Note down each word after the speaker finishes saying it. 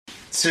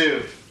2,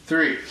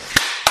 3.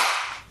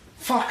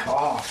 Fuck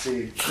off,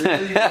 dude.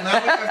 Really?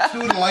 Now we have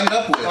 2 to line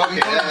up with. Okay,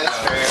 that's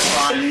fair.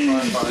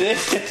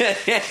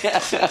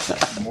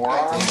 Fine.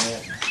 Moron.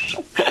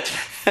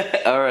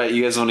 Alright,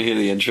 you guys want to hear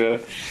the intro?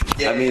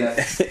 Yeah, I mean,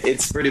 yeah.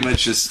 it's pretty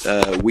much just,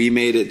 we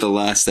made it the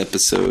last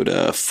episode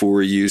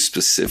for you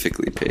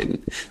specifically,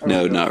 Peyton.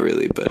 No, not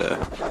really, but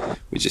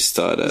we just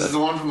thought... This is the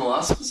one from the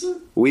last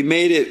episode? We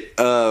made it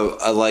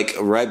like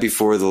right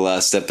before the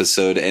last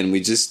episode, and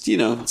we just,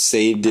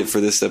 saved it for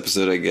this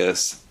episode, I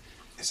guess.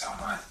 Is that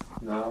mine?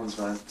 No, that one's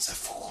fine. Is that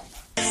full?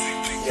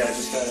 Yeah, I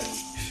just got it. I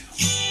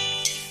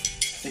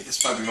think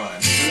this might be mine.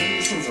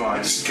 This one's mine.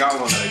 I just got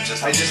one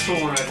that I just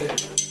put one right there.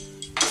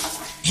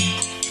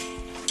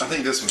 I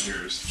think this one's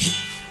yours.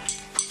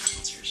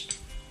 It's yours.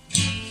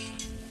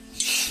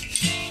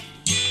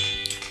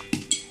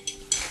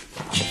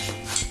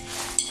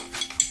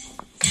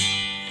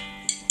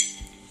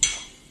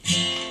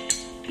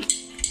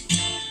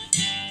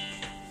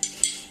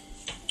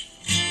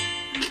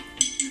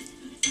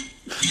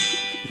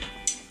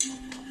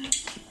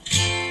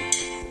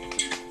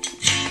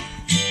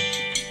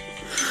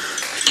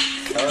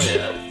 Oh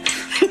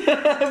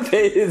yeah.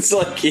 Peyton's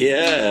like,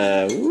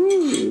 yeah,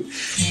 woo.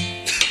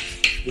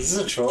 Is this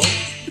a troll?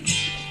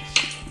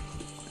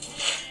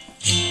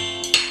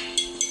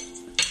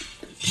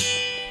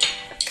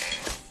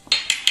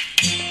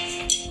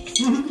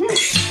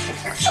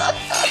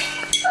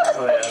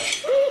 Oh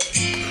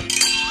yeah.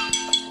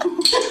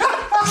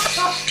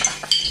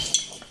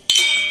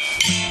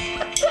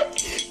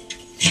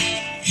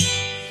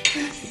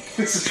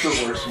 This is the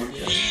worst one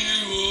yet.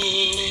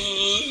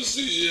 He was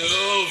the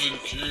Elven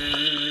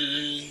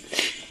King.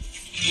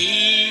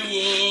 He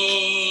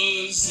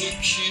was the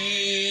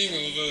King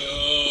of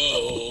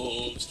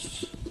Elves.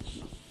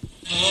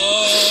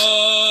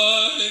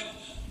 I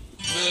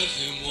met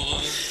him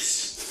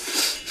once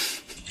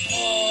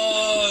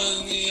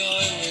on the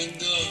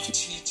island of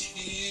TT.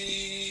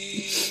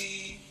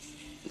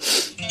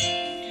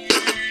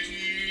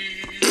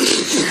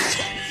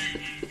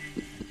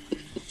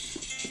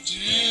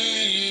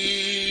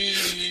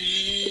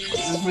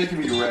 This is making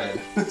me red.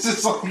 This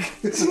is so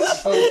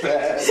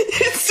bad.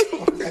 It's the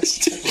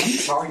worst. I'm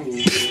talking to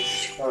you.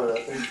 Oh,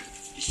 that thing.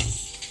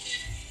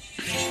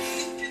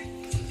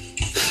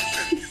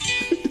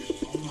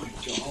 Oh my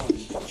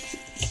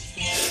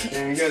god.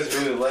 Man, you guys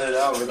really let it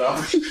out without.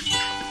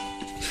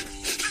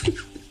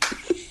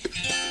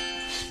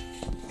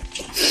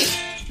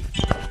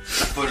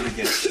 I voted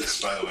against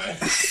this, by the way.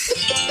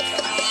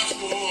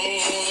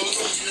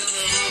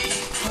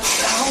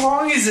 How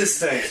long is this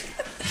thing?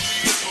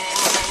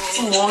 It's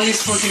the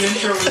longest fucking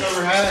intro we've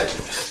ever had.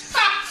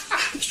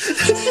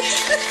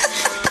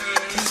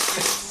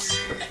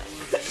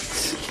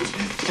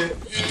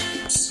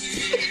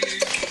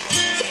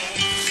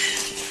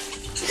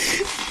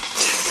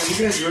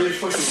 You guys really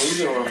fucking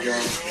losing where I'm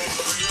going.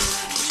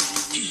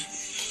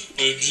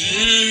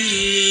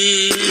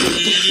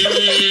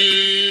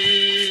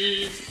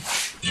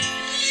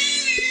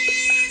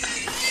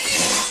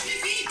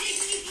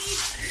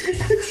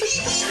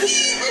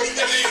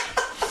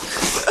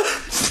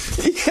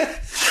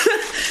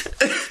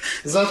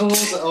 Is that the one?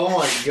 Oh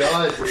my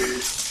god,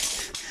 dude.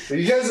 Are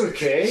you guys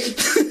okay? What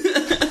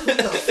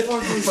the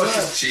fuck was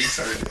Fucking that? cheeks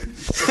are.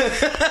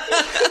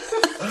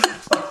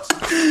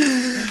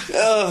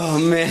 Oh,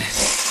 man.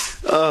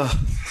 Oh,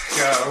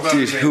 God, I'm about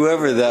dude, to make-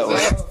 whoever that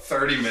Was was. that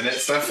 30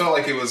 minutes? That felt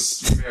like it was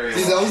very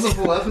Dude, long. that was the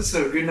full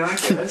episode. Good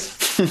night, guys.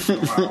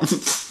 Wow.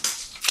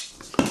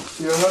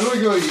 Yo, how do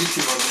I go to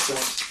YouTube on this thing?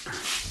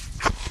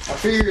 I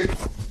figured,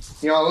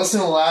 I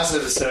listened to the last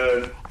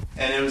episode,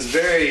 and it was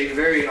very,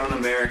 very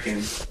un-American.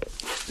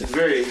 It's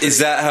very... Is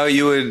that how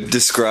you would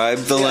describe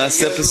the last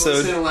you guys were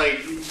episode?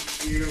 listening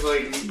to, you're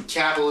like,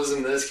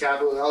 capitalism this,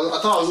 capitalism... I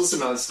thought I was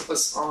listening to a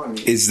song.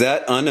 Is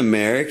that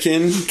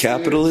un-American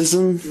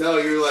capitalism? No,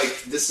 you're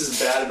like, this is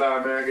bad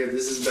about America,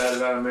 this is bad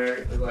about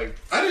America. Like,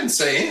 I didn't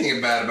say anything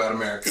bad about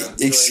America.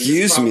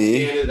 Excuse like, this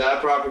me. propaganda,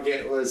 that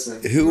propaganda,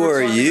 listen. Who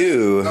are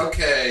you?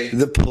 Okay,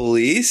 The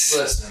police?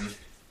 listen.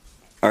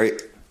 Are you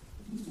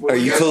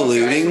guys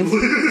colluding?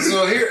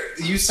 So here,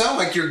 you sound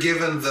like you're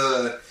giving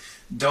the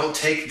 "don't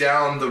take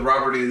down the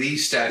Robert E. Lee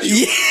statue."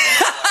 Yeah.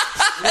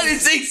 That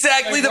is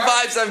exactly the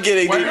vibes I'm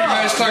getting. Why are you Dude.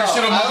 guys talking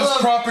shit I about this love-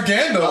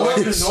 propaganda? I love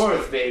Like, the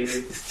North,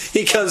 baby.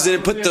 He comes in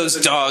and put those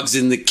dogs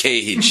in the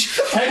cage.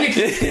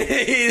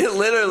 He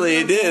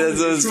literally did. That's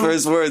those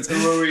first words. We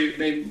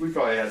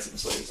probably had some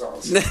slaves,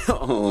 honestly.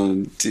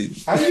 No, dude.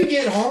 How do you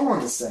get home on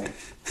this thing?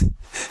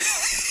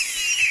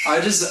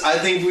 I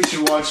think we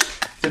should watch,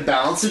 to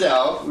balance it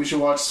out, we should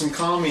watch some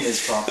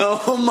communist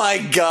propaganda. Oh my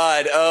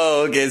god.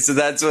 Oh, okay. So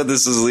that's what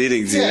this was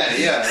leading to.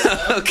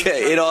 Yeah.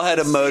 Okay. It all had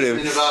a motive.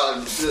 And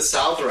about the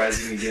South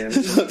rising again.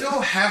 you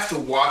don't have to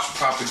watch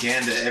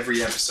propaganda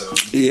every episode.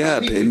 Yeah, I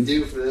think we babe.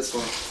 do for this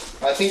one.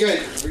 I think I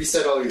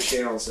reset all your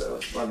channels, so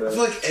my I bad.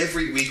 feel like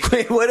every week.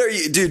 Wait, what are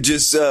you, dude?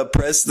 Just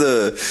press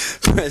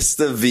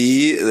the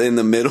V in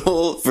the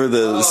middle for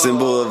the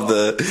symbol of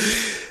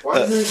the. Why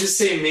doesn't it just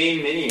say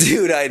main menu?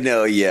 Dude, I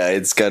know. Yeah,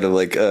 it's kind of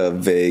like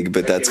vague,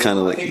 but that's Okay, kind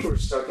of well, like. I think we're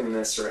stuck in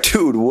this right.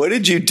 Dude, what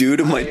did you do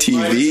to my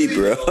TV,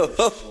 bro?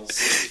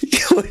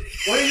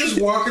 Why don't you just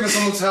walk into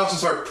someone's house and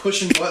start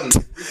pushing buttons,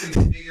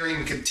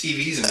 reconfiguring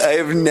TVs? And I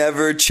have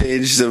never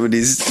changed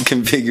somebody's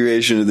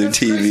configuration of their That's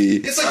TV. crazy.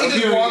 It's like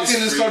you just walked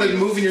in and started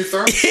moving your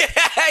thermostat.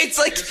 Yeah, it's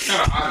like It's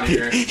kind of hot in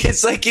here.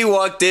 it's like you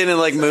walked in and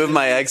like moved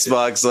my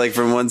Xbox like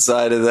from one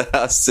side of the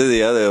house to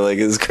the other. Like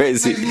it's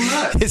crazy. It's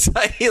nuts. It's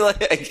like he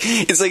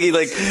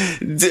like.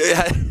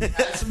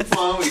 Had some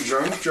fun. We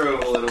drunk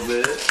drove a little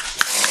bit.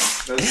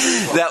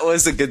 That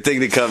was a good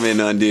thing to come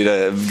in on,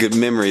 dude. Good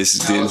memories,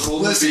 dude.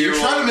 Listen, you're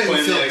trying to make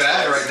me feel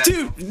bad right now.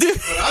 Dude.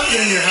 But I've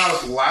been in your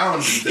house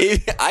lounging.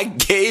 I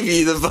gave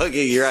you the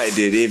fucking. You're right,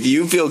 dude. If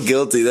you feel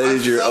guilty, that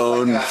is your I felt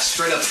own. like a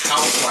straight up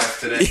housewife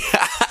today.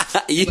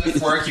 You-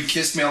 Left work, you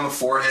kissed me on the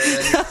forehead.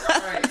 You're like,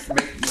 all right,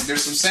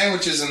 there's some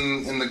sandwiches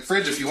in the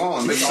fridge if you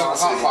want. Make yourself a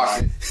hot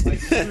pocket.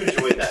 Like, you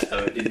enjoyed that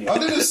though, didn't you? Oh,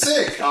 dude, it was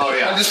sick. Oh,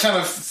 yeah. I just kind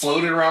of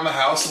floated around the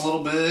house a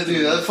little bit.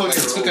 Dude, that and, fucking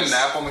like, took a rules.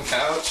 nap on the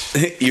couch.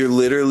 You're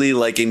literally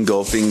like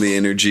engulfing the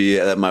energy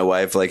that my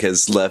wife like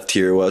has left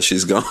here while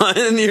she's gone,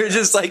 and you're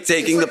just like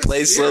taking It's like the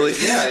place slowly.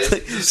 Yeah, it's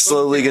just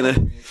slowly fucking-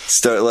 gonna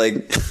start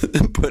like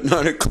putting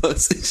on her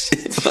clothes and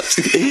shit.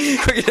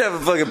 We're gonna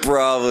have a fucking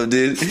problem,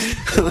 dude.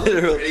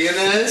 Literally. Ready in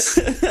this?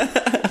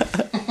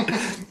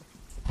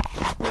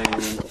 Man,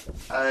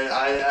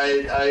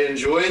 I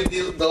enjoyed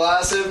the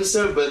last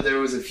episode, but there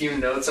was a few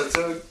notes I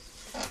took.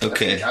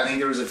 Okay. I think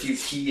there was a few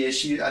key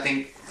issues. I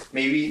think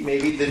maybe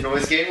the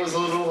noise gate was a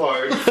little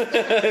hard.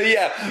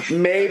 Yeah,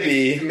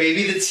 maybe.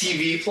 Maybe the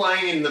TV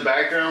playing in the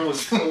background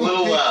was a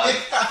little loud.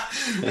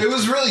 It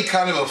was really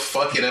kind of a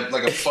fuck it up,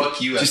 like a fuck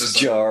you Just episode.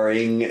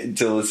 jarring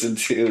to listen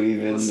to,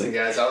 even. Listen,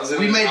 guys, I was in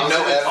We made I was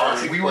no in a effort.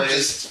 toxic We were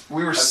place.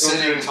 we were I was going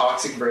through sitting. a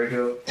toxic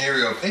breakup. Here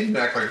we go. Peyton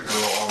back like a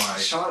girl all night.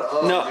 Shut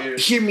up, No, dude.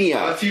 hear me I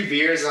had a out. few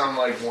beers and I'm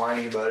like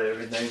whining about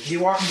everything. He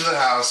walked into the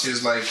house. He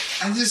was like,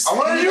 I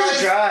want to do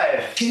a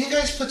drive. Can you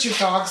guys put your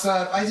dogs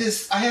up? I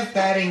have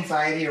bad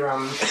anxiety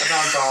around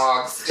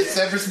dogs. It's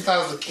ever since I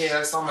was a kid.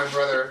 I saw my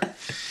brother.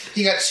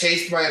 He got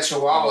chased by a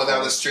chihuahua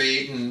down the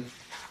street, and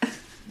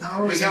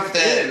No, he's Back not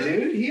then. dead,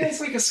 dude. He has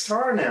like a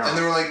scar now.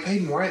 they were like,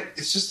 Peyton, why?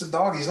 It's just a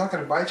dog. He's not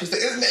going to bite you.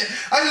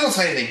 I don't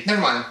say anything.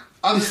 Never mind.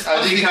 I'll just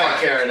I be did kind of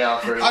quiet. carry it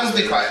out for I'll just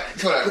be quiet.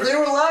 But Whatever. they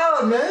were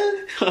loud,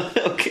 man.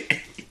 Okay.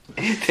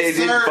 They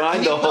didn't Sir, find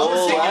can the you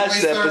whole take it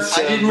last away, sir?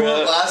 episode, I didn't bro.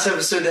 want last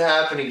episode to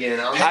happen again.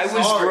 I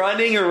was sorry.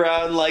 running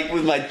around like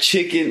with my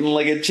chicken,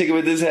 like a chicken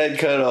with his head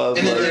cut off.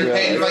 And then like,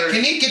 Peyton's bro. like,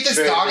 can you get this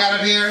Very dog good. out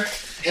of here?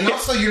 And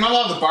also, you're not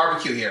allowed to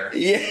barbecue here.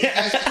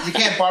 Yeah. You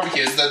can't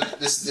barbecue.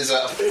 This is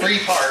a free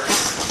park.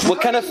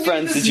 What kind of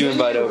friends did you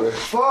invite over?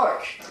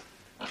 Fuck.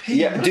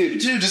 Yeah, dude.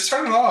 Dude, just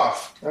turn it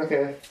off.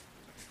 Okay.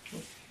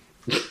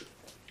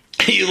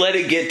 You let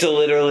it get to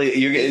literally.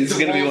 It's The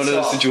going to be one of those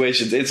wall's off.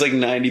 situations. It's like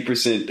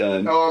 90%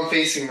 done. Oh, I'm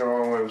facing the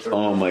wrong way with her.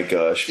 Oh my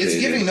gosh. It's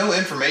Peyton. giving no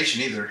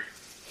information either.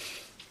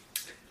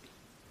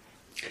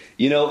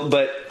 You know,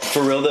 but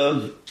for real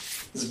though,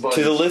 This button-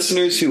 to the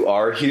listeners who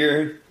are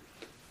here,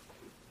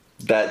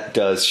 that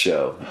does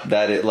show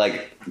that it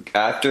like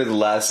after the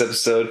last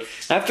episode,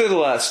 after the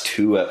last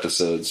 2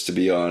 episodes, to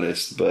be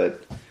honest,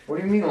 but What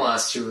do you mean the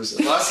last two was?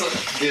 Dude,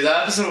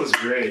 that episode was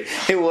great.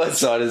 it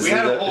was honestly. We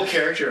had a though. whole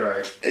character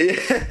arc. And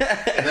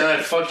then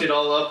I fucked it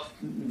all up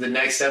the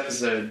next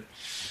episode.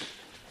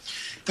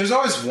 There's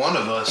always one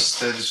of us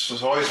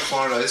that's always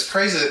pulling it. It's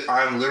crazy that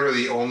I'm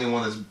literally the only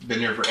one that's been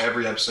here for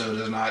every episode and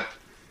has not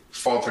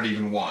faltered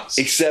even once.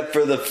 Except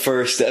for the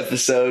first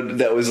episode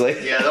that was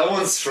like, Yeah, that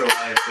one's for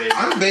life, baby.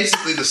 I'm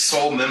basically the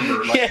sole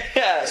member like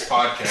yeah, this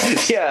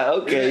podcast. yeah,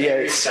 okay,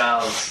 Harry yeah.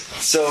 Styles.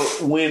 So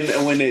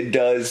when it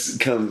does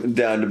come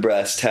down to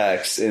brass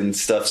tacks and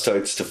stuff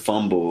starts to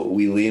fumble,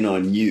 we lean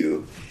on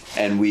you,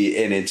 and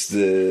it's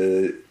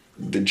the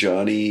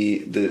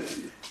Johnny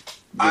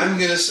I'm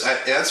gonna.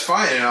 That's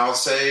fine, and I'll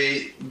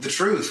say the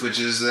truth, which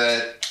is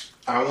that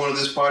I wanted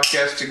this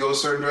podcast to go a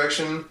certain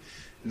direction.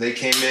 They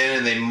came in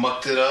and they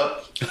mucked it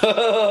up.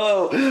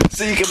 Oh,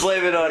 so you can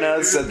blame it on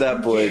us at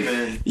that point.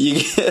 Man. You,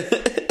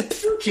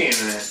 You came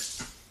in.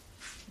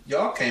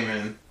 Y'all came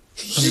in.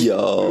 We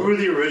yo, were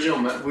the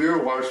original. We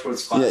were Water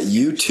Sports Class. yeah,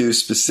 you two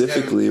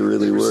specifically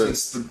really Ever were.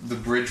 since the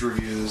bridge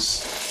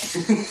reviews.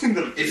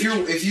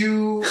 If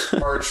you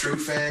are a true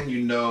fan,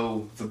 you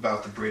know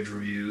about the bridge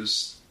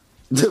reviews.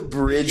 The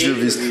bridge Gate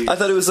reviews. reviews. I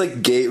thought it was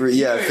like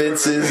yeah, Wait,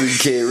 fences and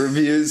gate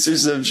reviews or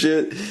some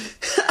shit.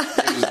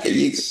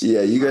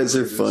 You guys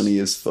are funny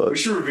as We fuck.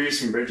 should review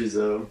some bridges,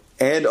 though.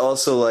 And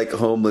also like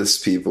homeless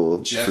people.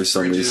 Jeff For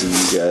some Bridges.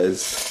 reason, you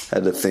guys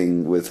had a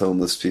thing with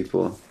homeless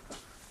people.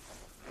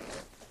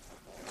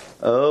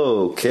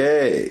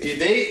 Okay, Dude,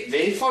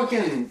 they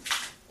fucking...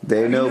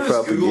 they know Google's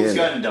propaganda.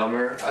 gotten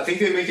dumber. I think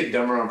they make it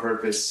dumber on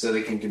purpose so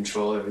they can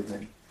control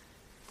everything.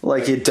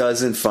 Like it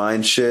doesn't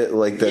find shit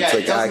like that's Yeah,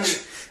 it like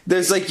doesn't-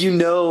 there's like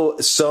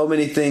so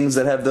many things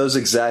that have those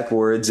exact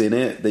words in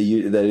it that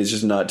it's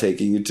just not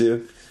taking you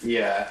to.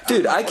 Yeah,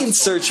 Dude, I can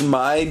search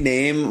my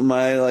name,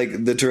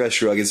 the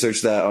terrestrial. I can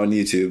search that on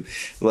YouTube,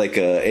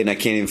 and I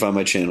can't even find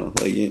my channel.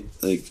 I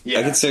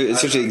can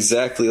search it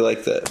exactly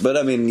like that. But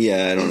I mean,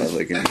 yeah, I don't have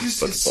any It's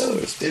fucking so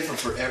followers.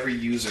 different for every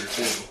user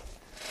too.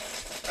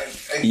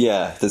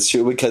 Yeah, that's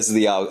true because of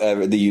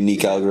the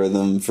unique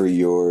algorithm for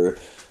your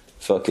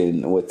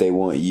fucking what they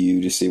want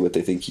you to see, what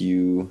they think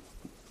you.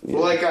 Yeah.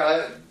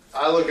 Well,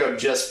 I look up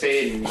Just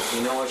Fade, and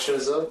you know what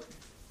shows up?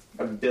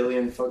 1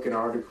 billion fucking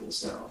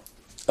articles now.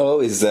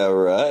 Oh, is that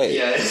right?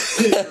 Yeah.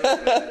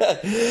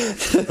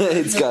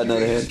 It's gotten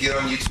out of hand. Just get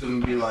on YouTube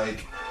and be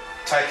like,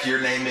 type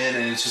your name in,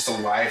 and it's just a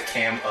live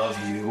cam of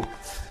you.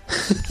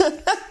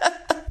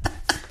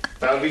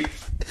 That would be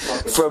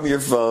fucking From your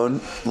phone,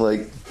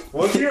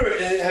 What if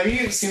you're? Have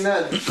you seen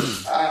that?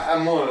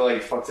 I'm gonna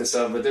fuck this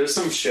up, but there's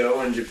some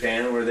show in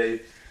Japan where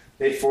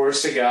they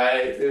forced a guy.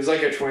 It was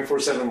like a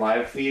 24/7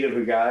 live feed of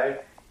a guy.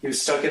 He was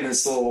stuck in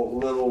this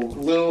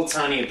little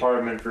tiny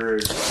apartment for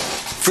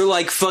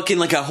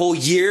fucking a whole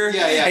year.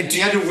 yeah. And He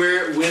had to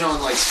win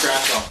on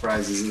scratch off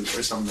prizes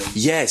or something.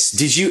 yes,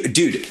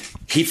 dude?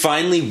 He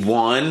finally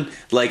won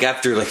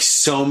after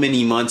so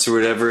many months or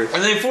whatever.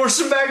 And they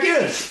forced him back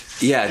in.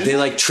 Yeah,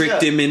 they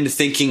tricked Yeah. him into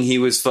thinking he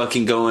was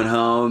fucking going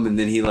home, and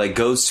then he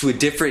goes to a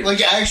different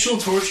Actual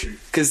torture.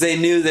 because they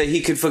knew that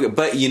he could fucking.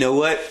 But you know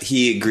what?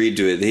 He agreed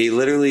to it.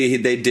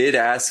 They did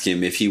ask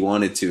him if he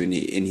wanted to, and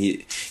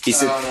he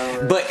said,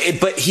 no.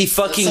 but he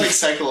fucking. It's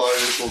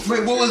psychological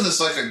torture. Wait, what was this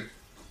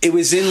It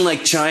was in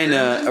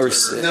China or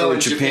No, or in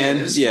Japan. Japan.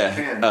 It was Yeah.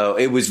 Japan. Oh,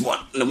 it was one.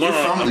 from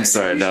I'm there.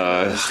 sorry.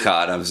 No,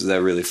 God, I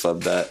really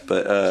flubbed that.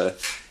 But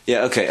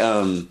yeah, okay.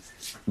 And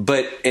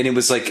it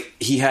was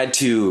he had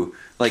to.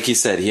 Like he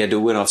said, he had to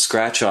win off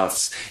scratch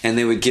offs, and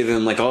they would give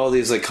him all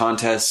these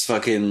contests,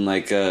 fucking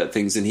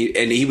things, and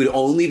he would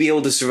only be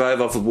able to survive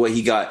off of what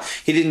he got.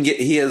 He didn't get.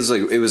 He has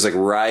it was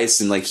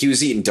rice, and he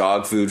was eating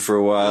dog food for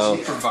a while. Was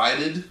he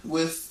provided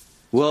with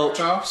Well,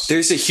 scratch-offs?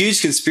 there's a huge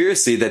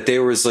conspiracy that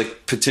there was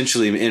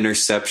potentially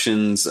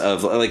interceptions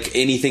of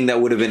anything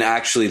that would have been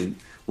actually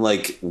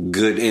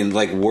good and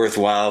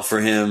worthwhile for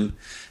him.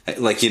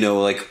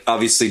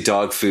 Obviously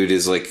dog food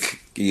is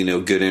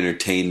good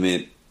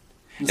entertainment.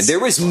 And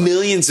there was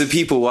millions of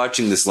people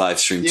watching this live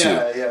stream too.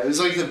 Yeah. It was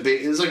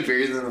it was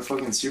bigger than the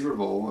fucking Super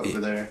Bowl over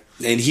there.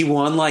 And he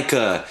won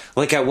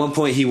at one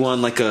point he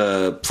won a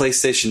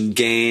PlayStation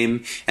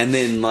game, and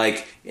then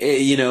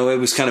it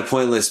was kind of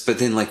pointless. But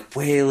then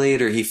way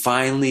later he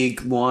finally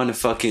won a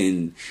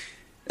fucking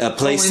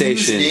PlayStation. He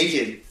was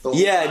naked. the whole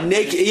Yeah, time.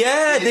 naked.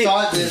 Yeah, They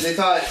thought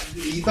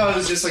he thought it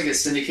was just a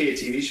syndicated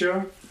TV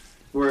show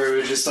where it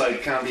would just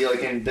kind of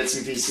be in bits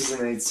and pieces,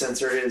 and they'd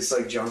censor his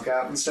junk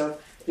out and stuff.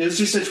 It was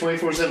just a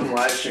 24/7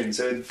 live stream,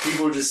 so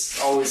people were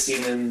just always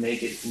seeing him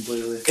naked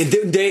completely. And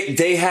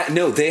they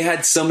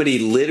had somebody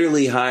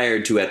literally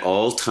hired to at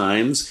all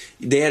times.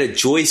 They had a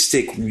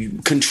joystick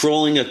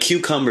controlling a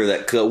cucumber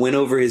that went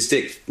over his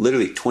dick,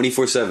 literally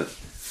 24/7.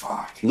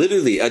 Fuck.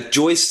 Literally a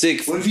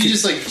joystick. What if you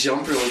just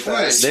jumped really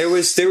fast? There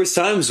was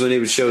times when it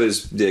would show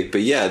his dick,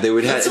 but yeah, they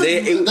would have.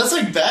 That's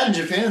bad in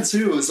Japan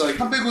too. It's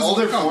How big was all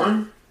the their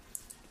porn.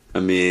 I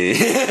mean,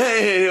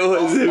 it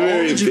wasn't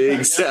very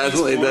big.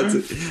 Sadly, that's.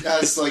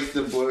 That's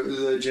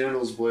the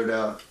genitals blurred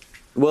out.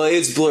 Well,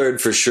 it's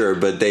blurred for sure,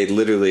 but they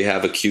literally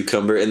have a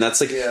cucumber, and that's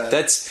Yeah.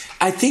 that's.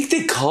 I think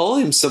they call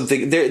him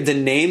something. The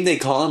name they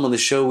call him on the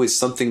show is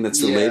something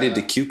that's related Yeah.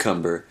 to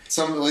cucumber. It's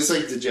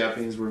the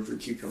Japanese word for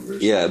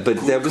cucumbers. Yeah,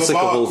 but that was a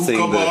whole thing.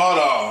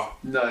 That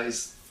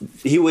Nice.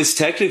 he was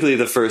technically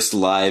the first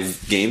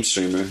live game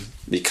streamer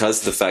because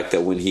of the fact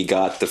that when he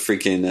got the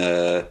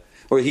freaking.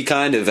 Or he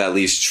kind of at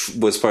least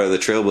was part of the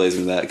trailblazing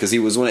of that because he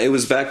was it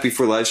was back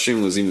before live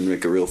streaming was even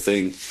a real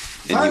thing,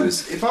 and he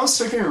was. If I was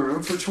stuck in a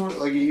room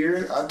for a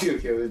year, I'd be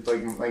okay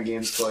with my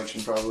games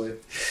collection probably.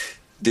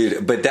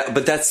 Dude, but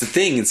that's the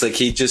thing. It's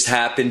he just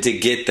happened to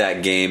get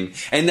that game,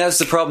 and that's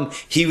the problem.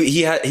 He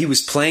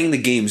was playing the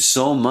game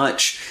so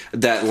much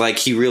that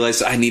he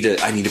realized I need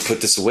to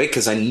put this away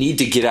because I need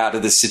to get out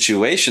of this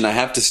situation. I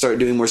have to start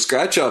doing more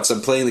scratch offs.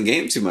 I'm playing the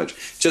game too much,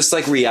 just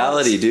like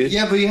reality, dude.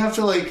 Yeah, but you have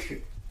to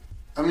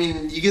I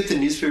mean, you get the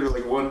newspaper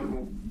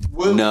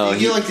No,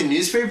 you get the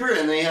newspaper,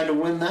 and they had to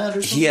win that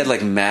or something. He had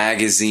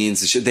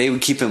magazines and shit. They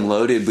would keep him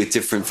loaded with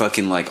different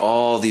fucking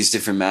all these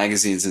different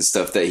magazines and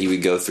stuff that he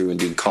would go through and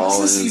do How's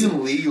call-ins, this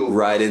even legal?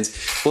 write-ins.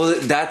 Well,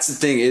 that's the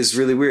thing. It's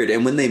really weird.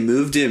 And when they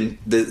moved him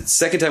the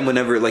second time,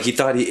 whenever he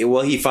thought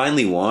he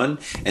finally won,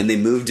 and they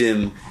moved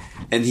him,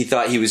 and he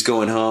thought he was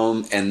going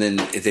home, and then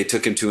they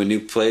took him to a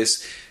new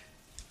place.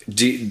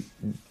 Do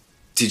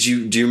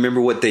you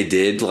remember what they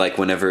did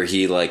whenever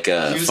he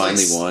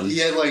finally won?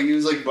 Yeah, he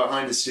was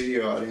behind a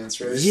studio audience,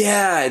 right?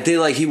 Yeah,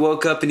 he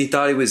woke up and he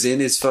thought he was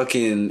in his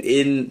fucking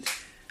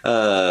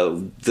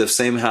the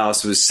same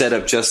house, was set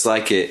up just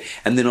like it,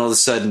 and then all of a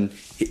sudden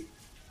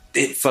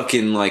it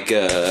fucking like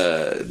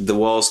the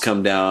walls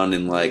come down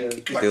and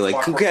like Yeah. they're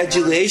like,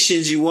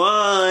 congratulations, you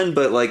won,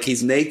 but like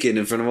he's naked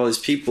in front of all these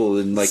people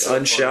and like So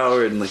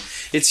unshowered and like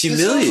it's This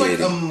humiliating. sounds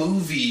like a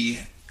movie.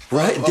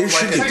 Right, Of there like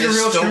should a be. Like a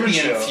real Truman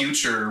dystopian Show.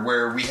 future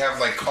where we have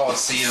like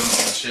coliseums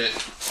and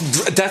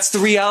shit. That's the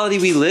reality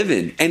we live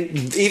in,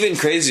 and even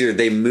crazier,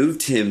 they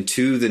moved him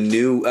to the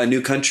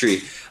new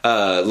country.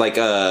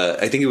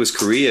 I think it was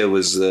Korea.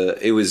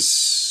 It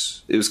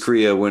was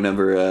Korea.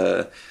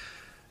 Whenever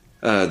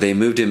they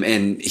moved him,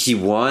 and he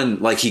won.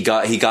 Like he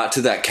got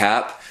to that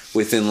cap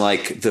within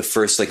like the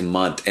first like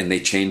month, and they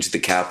changed the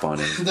cap on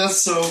him. That's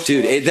so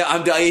Dude,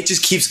 it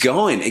just keeps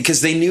going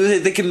because they knew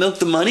that they could milk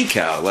the money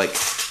cow. Like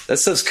that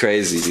stuff's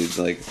crazy, dude.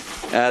 Like He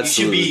should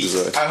absolutely be.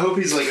 bizarre. I hope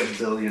he's like a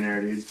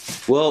billionaire, dude.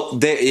 Well,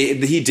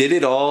 he did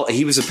it all.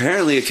 He was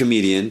apparently a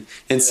comedian,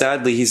 and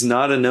sadly, he's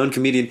not a known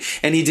comedian.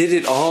 And he did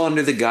it all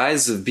under the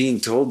guise of being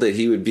told that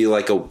he would be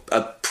like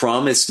a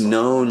promised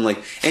known, like,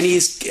 and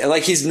he's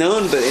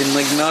known, but in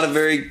like not a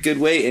very good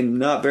way, and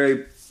not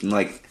very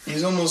like.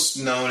 He's almost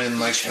known in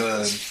like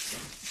the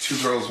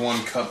 2 Girls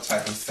 1 Cup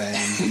type of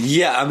thing.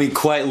 Yeah, I mean,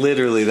 quite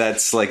literally,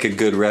 that's like a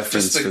good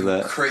reference Just for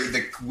that.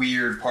 the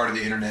weird part of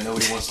the internet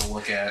nobody wants to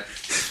look at.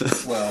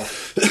 Well,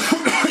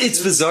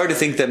 It's bizarre to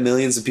think that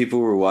millions of people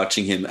were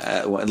watching him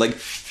at one. Like,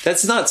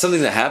 that's not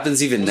something that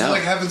happens even was he now.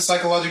 like having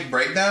psychological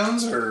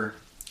breakdowns, or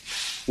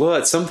Well,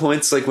 at some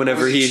points, like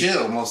whenever was he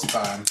chill most of the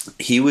time?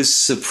 he was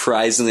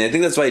surprisingly, I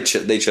think that's why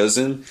they chose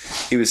him.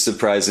 He was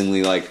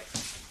surprisingly like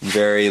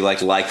very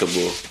like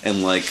likable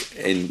and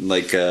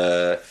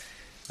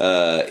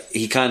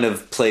he kind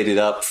of played it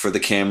up for the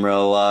camera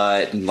a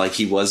lot, and like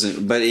he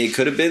wasn't, but it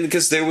could have been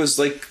because there was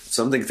like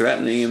something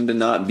threatening him to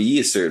not be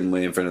a certain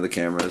way in front of the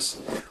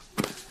cameras.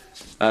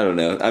 I don't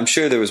know. I'm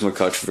sure there was more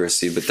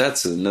controversy, but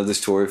that's another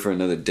story for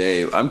another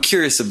day. I'm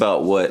curious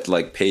about what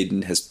like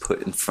Payton has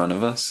put in front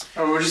of us.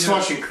 Oh, we're just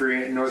watching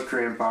North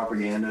Korean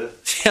propaganda.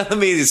 Yeah, let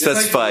me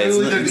specify. like It's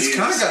really not- It's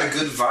kind of got a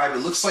good vibe. It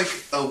looks like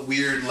a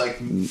weird like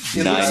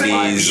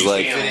 90s,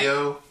 like-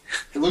 video.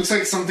 It looks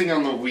like something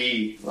on the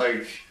Wii,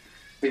 like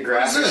the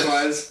What is graphics this?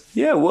 wise,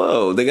 yeah,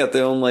 whoa, they got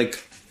their own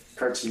like.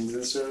 cartoons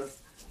and stuff.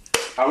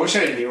 I wish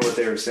I knew what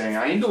they were saying.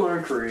 I need to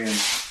learn Korean.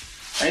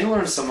 I need to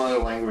learn some other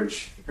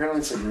language. Apparently,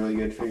 it's like really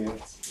good for you.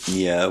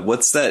 Yeah,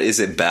 what's that? Is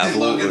it And Babel?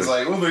 Logan's or-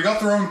 like, well, they got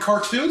their own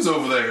cartoons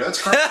over there.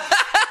 That's crazy.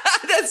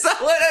 That's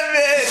not what I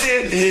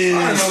meant, dude.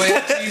 I don't know they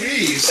have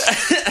TVs.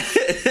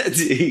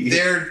 Dude.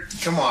 They're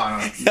come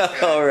on.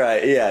 All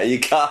right, yeah, you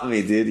caught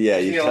me, dude. Yeah,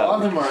 you Yeah, a lot caught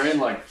of me. them are in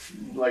like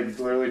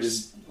literally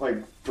just like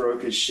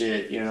broke as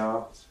shit, you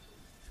know.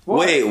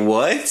 What? Wait,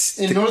 what?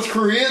 In North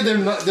Korea, they're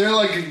not. They're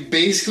like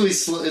basically.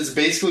 It's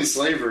basically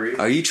slavery.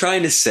 Are you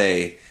trying to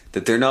say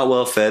that they're not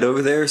well fed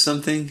over there or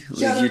something?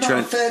 Yeah, they're you're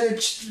trying. not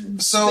fed.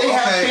 So They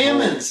have okay,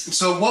 famines.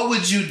 So what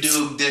would you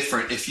do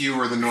different if you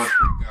were the North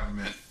Korean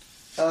government?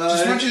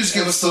 Why don't you just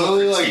give us a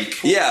slowly little like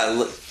critique?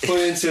 Yeah, put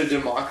into a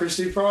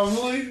democracy,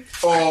 probably.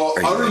 Oh,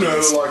 Are you I don't know,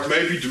 idiots? like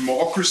maybe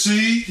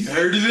democracy. You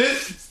heard of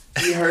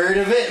it? You heard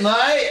of it,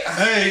 mate?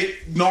 Hey,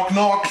 knock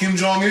knock, Kim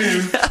Jong Un.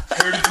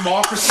 Heard of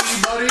democracy,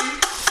 buddy?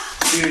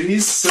 Dude,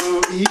 he's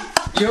so. He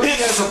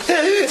has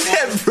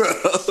a. bro.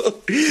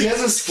 He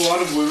has a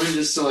squad of women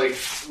just to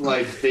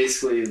like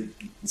basically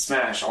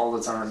smash all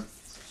the time.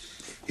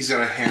 He's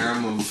got a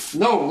harem of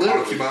No,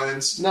 literally.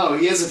 concubines. No,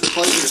 he has a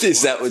pleasure. Is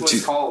squad. that what That's you-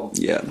 it's called?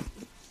 Yeah,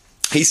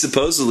 he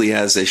supposedly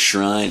has a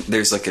shrine.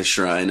 There's like a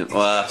shrine.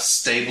 A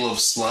stable of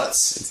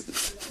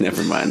sluts.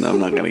 Never mind. I'm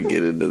not gonna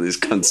get into these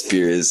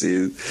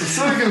conspiracies. It's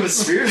not like a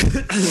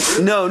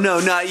conspiracy.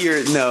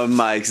 No,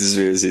 my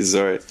conspiracy.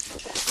 Sorry.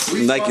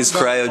 We Like talked his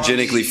about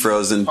cryogenically on the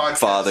frozen podcast.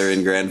 father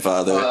and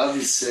grandfather. Oh, that'd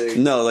be sick.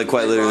 No, like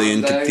quite literally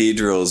in Ron Dyke.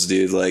 cathedrals,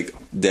 dude. Like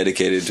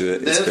dedicated to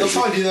it. It's They'll crazy.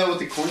 probably do that with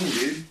the Queen,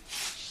 dude.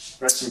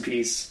 Rest in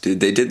peace. Dude,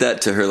 they did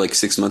that to her like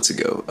 6 months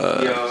ago,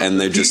 Yo, and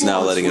they're just people now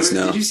on letting us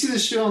Twitter- know. Did you see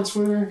this shit on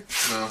Twitter?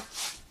 No.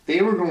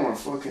 They were going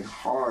fucking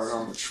hard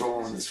on the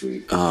trolling this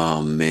week.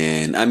 Oh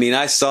man, I mean,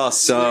 I saw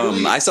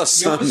some Literally, some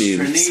you know what's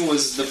memes. trending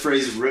was the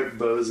phrase "rip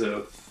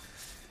bozo."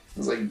 I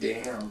was like,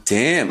 damn.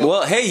 Damn.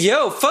 Well, hey,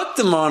 yo, fuck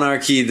the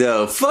monarchy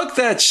though. Fuck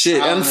that shit.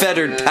 I don't know,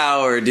 Unfettered man.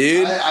 power,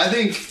 dude. I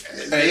think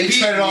Hey, they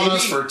treaded on maybe-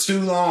 us for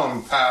too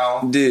long,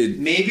 pal. Dude,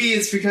 Maybe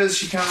it's because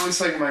she kind of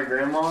looks like my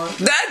grandma.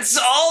 that's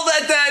all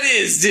that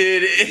is,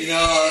 dude. You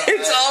know,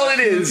 It's all it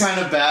is. Kind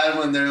of bad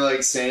when they're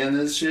like saying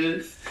this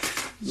shit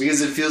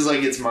because it feels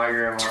like it's my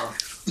grandma.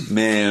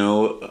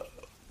 Man.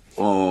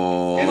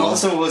 Oh. And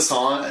also,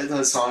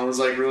 Hassan was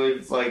like really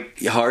like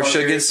Harsh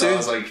fucker, against so her? I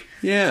was like,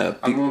 Yeah.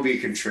 I'm gonna be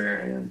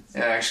contrarian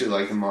and actually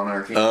like the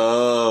monarchy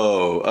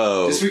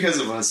Oh. just because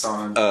of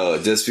Hassan. Oh,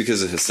 just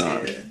because of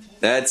Hassan. Yeah.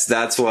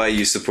 That's why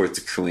you support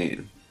the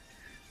Queen.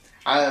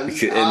 And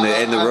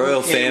the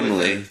royal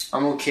family.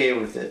 I'm okay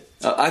with it.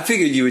 I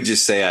figured you would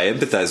just say I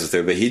empathize with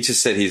her, but he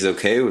just said he's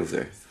okay with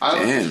her.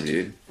 Damn,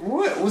 dude.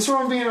 What's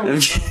wrong with being a? I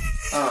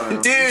don't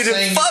know. Dude,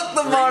 saying fuck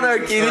the bring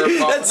monarchy. her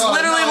That's No,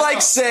 literally no, like no.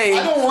 saying,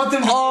 I don't want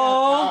them to be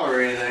 "Aw, power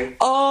or anything.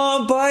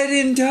 oh,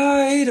 Biden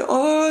died.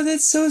 Oh,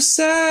 that's so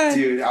sad.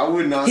 Dude, I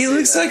would not. He say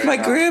looks that like right my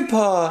now.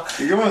 grandpa.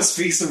 You're gonna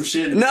speak some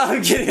shit. No,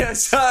 I'm kidding. I'm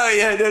sorry.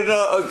 Yeah,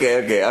 no.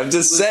 Okay. I'm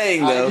just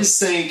saying, though. I just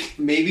think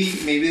maybe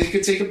they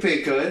could take a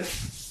pay cut.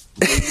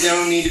 Maybe they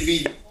don't need to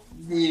be,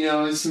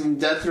 some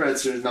death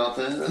threats or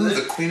nothing. Ooh,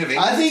 the Queen of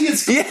England. I think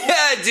it's.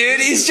 Yeah, dude,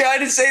 he's trying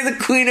to say the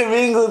Queen of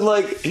England,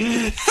 like.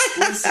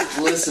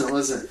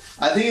 Listen.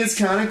 I think it's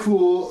kind of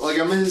cool. Like,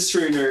 I'm a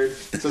history nerd,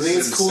 so I think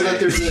it's cool that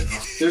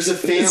there's a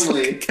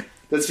family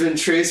that's been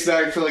traced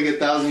back for like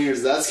 1,000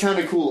 years. That's kind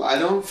of cool. I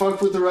don't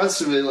fuck with the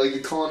rest of it, like the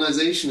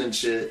colonization and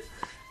shit.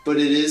 But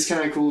it is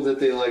kind of cool that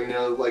they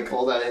know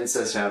all that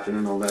incest happened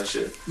and all that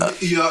shit.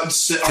 I'm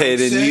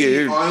saying,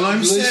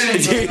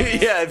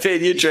 Yeah,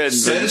 Peyton, you're trying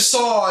set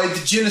aside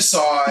the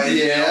genocide,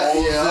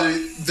 Yeah.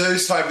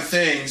 those type of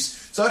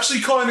things. It's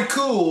actually kind of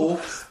cool.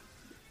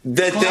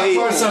 that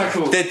part's not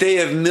cool. they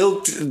have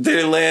milked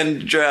their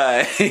land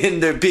dry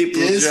and their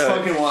people It is dry.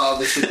 fucking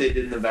wild the shit they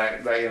did in the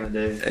back in the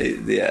day.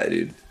 Yeah,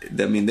 dude.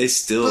 I mean, they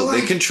But,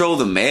 they control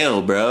the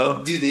mail,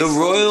 bro. Dude, the they still-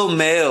 Royal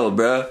Mail,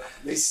 bro.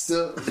 They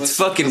still. It's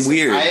fucking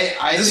weird.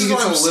 I This think is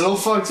what it's I'm a little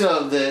fucked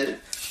up that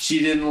she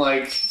didn't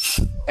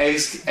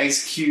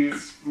execute.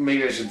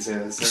 Maybe I shouldn't say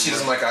this. She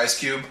doesn't like Ice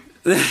Cube.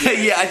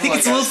 Yeah, I think like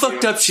it's a little Ice Cube.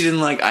 fucked up. She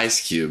didn't like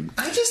Ice Cube.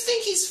 I just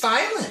think he's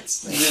violent.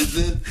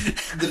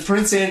 The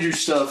Prince Andrew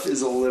stuff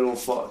is a little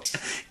fucked.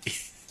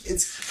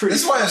 It's pretty.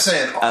 This is why I'm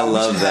saying I we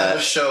love should have that.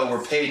 a show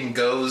where Peyton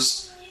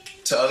goes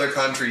to other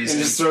countries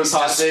And just throws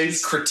hot just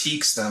takes?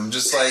 critiques them,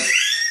 just like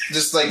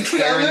I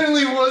Karen,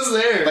 literally was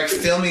there. like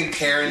filming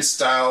Karen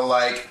style.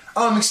 Like,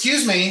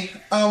 excuse me,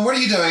 what are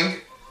you doing?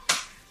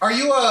 Are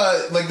you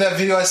like that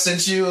video I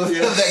sent you?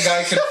 Yeah. That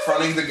guy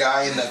confronting the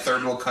guy in that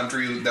third world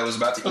country that was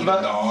about to eat a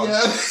dog.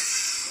 Yeah.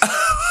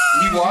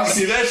 You want to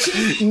see that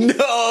shit?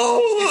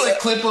 No. It's a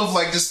clip of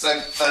just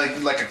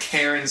like a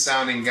Karen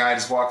sounding guy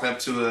just walking up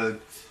to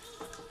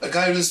a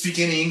guy who doesn't speak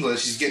any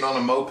English. He's getting on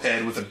a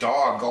moped with a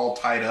dog all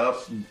tied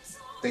up,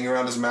 thing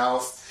around his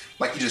mouth,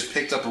 like he just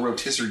picked up a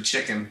rotisserie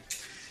chicken.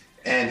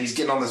 And he's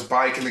getting on this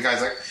bike, and the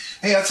guy's like,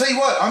 "Hey, I'll tell you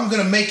what, I'm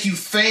gonna make you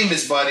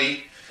famous,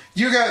 buddy.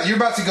 You're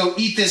about to go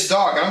eat this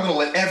dog, and I'm gonna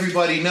let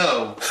everybody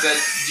know that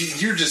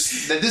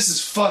that this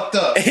is fucked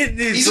up." And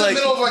it's He's in like-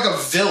 the middle of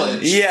a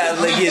village. Yeah,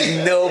 like he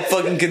has no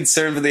fucking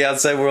concern for the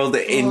outside world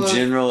in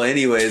general.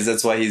 Anyways,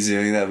 that's why he's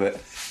doing that.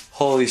 But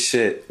holy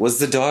shit, was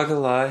the dog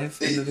alive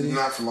in the video?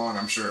 Not for long,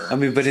 I'm sure. I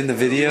mean, but in the He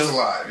video, was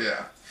alive,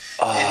 yeah.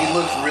 And he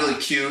looked really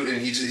cute,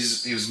 and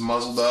he was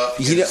muzzled up.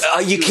 You know,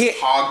 you can't-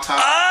 hog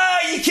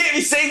tie. you can't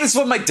be saying this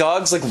when my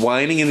dog's like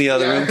whining in the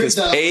other Yeah, I room heard because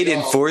that. Peyton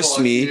Oh, forced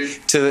fuck, me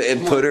dude.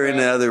 to put her in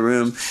God. another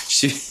room.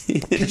 She,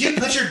 Could you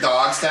put your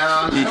dogs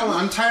down?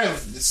 I'm tired of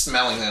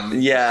smelling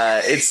them.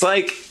 yeah, it's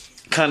like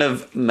kind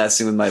of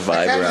messing with my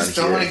vibe I around just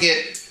don't want to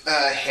here. get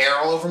hair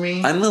all over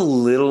me. I'm a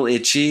little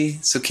itchy,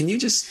 so can you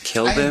just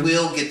kill I them?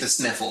 will get the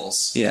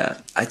sniffles. Yeah,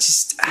 I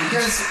just. You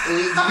guys,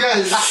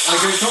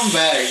 I come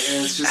back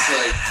and it's just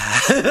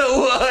like,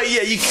 Well,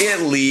 yeah, you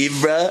can't leave,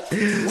 bruh. Where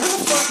the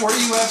fuck were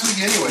you last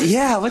week anyway?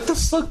 Yeah, what the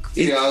fuck?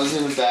 yeah, I was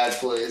in a bad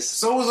place.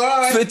 So was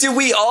I. But dude,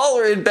 we all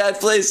are in bad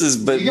places.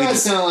 But You we guys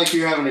just- sound like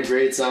you're having a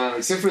great time,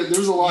 except for there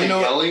was a lot You of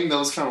know- yelling. That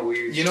was kind of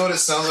weird. You know what it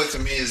sounds like to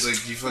me is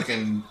like you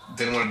fucking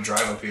didn't want to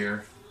drive up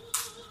here.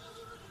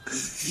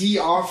 He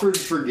offered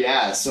for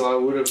gas, so I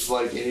would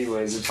have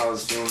anyways if I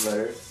was feeling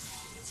better.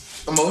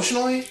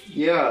 Emotionally?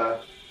 Yeah,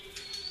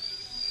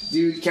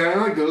 dude, can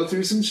I go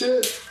through some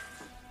shit?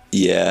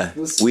 yeah,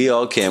 we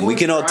all can. We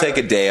can all take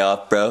a day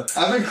off, bro.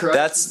 I've been crying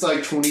That's-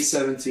 since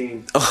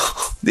 2017.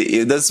 Oh,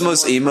 that's the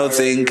most emo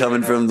thing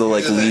coming from the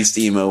Here's the thing. least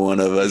emo one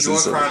of us. If you want And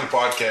to so- cry on the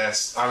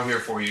podcast, I'm here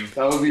for you.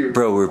 That would be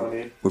Bro,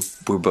 funny.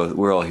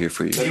 we're all here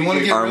for you. You want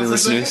to get Army real for a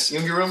listeners?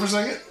 second? You want to get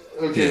real for a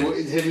second? Okay,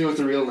 Yeah. hit me with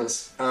the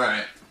realness.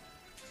 Alright.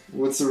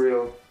 What's the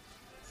real?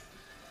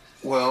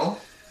 Well,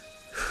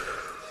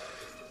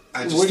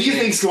 I just What do you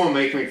think's going to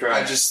make me cry?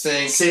 I just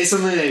think. Say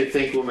something that you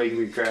think will make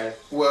me cry.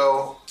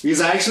 Well,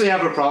 Because I actually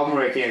have a problem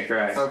where I can't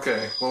cry.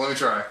 okay. Well, let me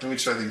try. Let me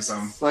try to think of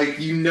something. Like,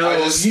 I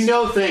just- you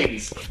know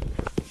things.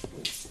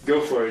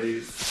 Go for it,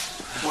 dude.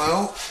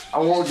 Well, I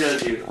won't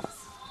judge you.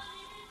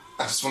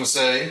 I just want to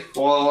say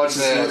While I watch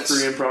this That's- North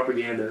Korean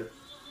propaganda.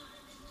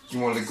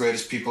 you're one of the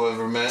greatest people I've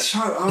ever met.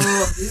 Shut up,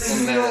 dude.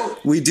 And that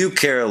We do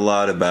care a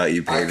lot about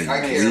you, Peyton.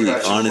 I care We-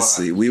 about you a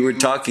honestly, lot. we were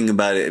talking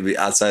about it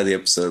outside the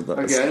episode.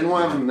 Okay, I didn't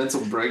want to have a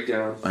mental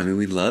breakdown. I mean,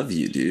 we love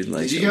you, dude.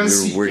 Like, Did you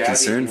guys see we're Gabby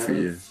concerned for Hanna?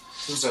 you.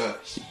 who's that?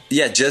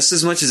 Yeah, just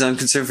as much as I'm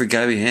concerned for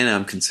Gabby Hanna,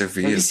 I'm concerned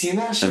for Have you. you seen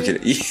that I'm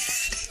shit? kidding.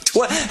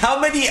 How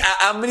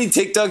many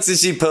TikToks did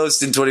she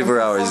post in 24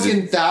 hours? Dude?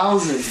 Fucking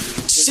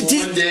thousands in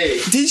one day.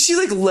 Did she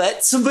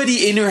let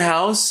somebody in her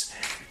house?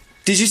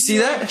 Did you see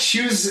that?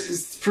 She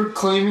was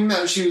proclaiming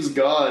that she was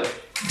God.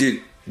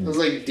 Dude, I was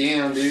like,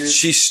 damn, dude.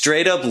 she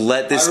straight up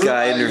let this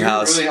guy in her you're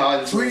house. Really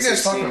hot in Who are you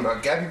guys 2016. talking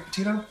about? Gabby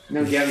Petito?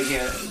 No, Gabby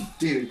can't.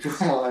 Dude,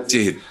 come on.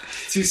 Dude,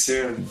 Too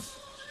soon.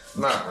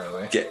 Not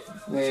really.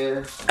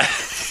 Man.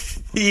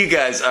 you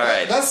guys, all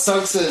right. That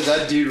sucks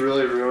that dude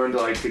really ruined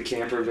the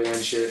camper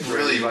van shit. For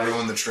Really everybody.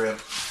 ruined the trip.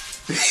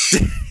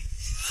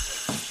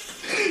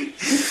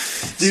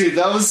 Dude,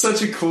 that was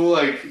such a cool,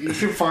 like, you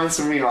could find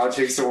so many hot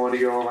chicks that want to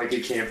go on, like, a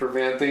camper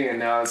van thing, and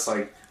now it's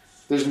like,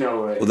 there's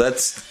no way. Well,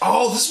 that's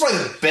Oh, this is probably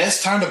the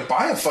best time to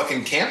buy a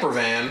fucking camper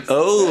van.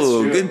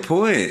 oh, That's true. good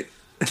point.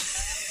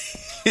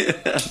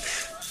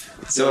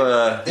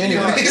 So,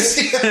 Anyways,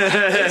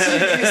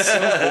 It's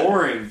so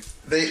boring.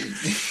 they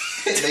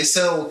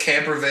sell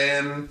camper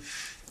van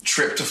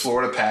trip to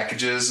Florida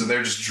packages, and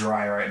they're just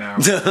dry right now.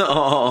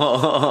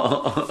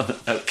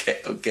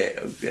 okay.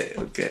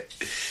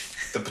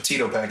 The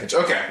Petito package.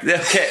 Okay.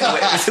 Okay,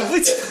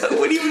 wait,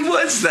 what even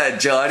was that,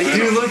 Johnny?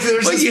 Dude, look,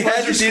 there's Like, this you had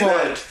Pleasure to do Squad.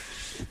 that.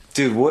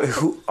 Dude, what?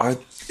 Who are?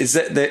 Is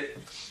that?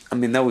 I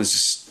mean, that was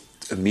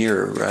just a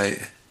mirror, right?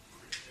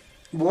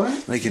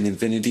 What? Like an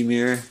infinity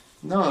mirror.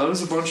 No, that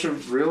was a bunch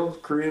of real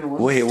Korean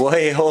women.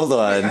 Wait, hold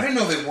I on. didn't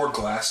know they wore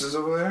glasses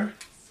over there.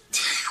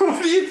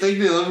 What do you think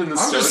they live in the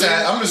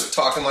I'm just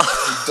talking like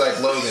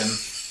Logan.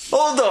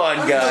 Hold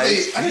on,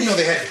 guys. I didn't know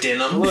they had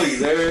denim. Look,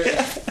 they're...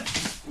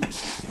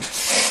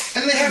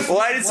 And they have.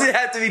 Why does it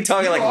have to be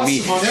talking like me?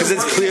 Because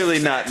it's clearly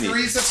not me.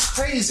 Threes, that's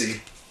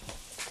crazy.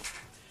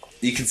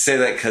 You can say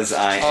that because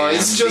I am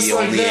it's just the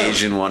like only them.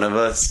 Asian one of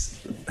us.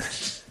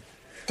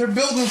 They're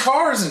building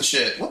cars and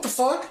shit. What the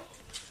fuck?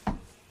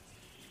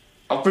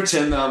 I'll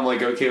pretend that I'm,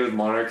 like, okay with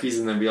monarchies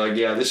and then be like,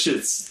 yeah, this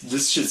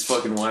shit's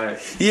fucking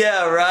whack.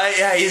 Yeah, right.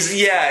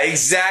 Yeah,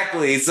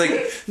 exactly. It's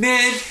like,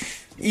 man,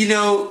 you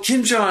know,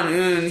 Kim Jong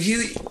Un.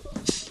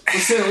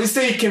 At least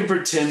they can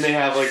pretend they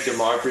have, like,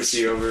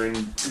 democracy over in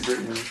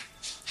Britain.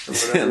 Or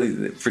whatever.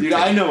 Dude,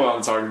 I know what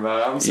I'm talking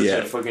about. I'm such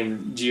a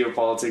fucking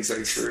geopolitics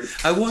expert.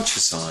 I watch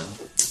Hassan.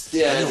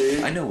 Yeah,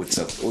 dude. I know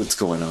what's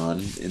going on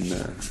in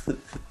the.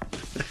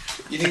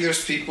 You think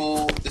there's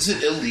people? Is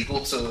it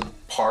illegal to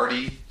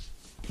party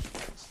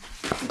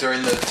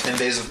during the 10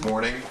 days of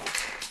mourning?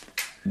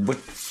 What?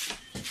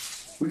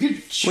 We could.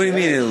 What do you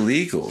mean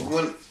illegal?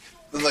 When,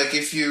 like,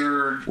 if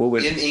you're What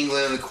would- in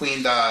England and the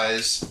Queen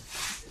dies,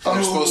 and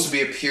there's supposed to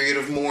be a period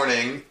of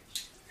mourning,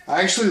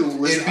 I actually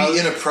it'd be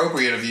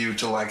inappropriate of you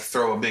to like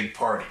throw a big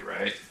party,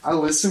 right? I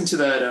listened to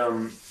that.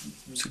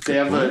 They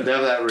have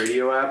that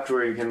radio app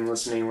where you can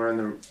listen anywhere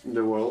in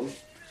the world.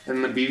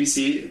 And the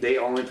BBC, they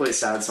only play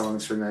sad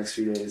songs for the next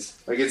few days.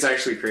 Like, it's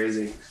actually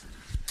crazy.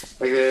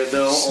 Like,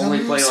 they'll only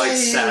play like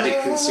sad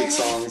acoustic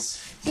songs.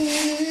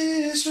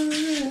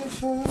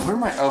 Where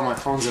am I? Oh, my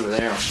phone's over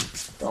there.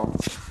 Oh.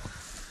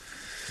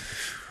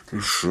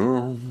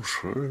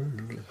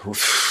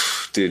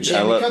 Dude,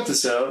 Jamie, cut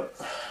this out.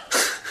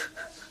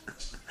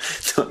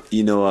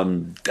 You know,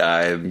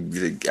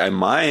 I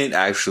might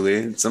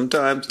actually.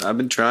 Sometimes I've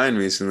been trying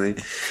recently.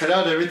 Cut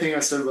out everything I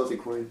said about the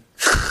Queen.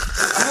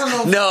 I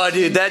don't know. No,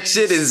 dude, that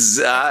shit is.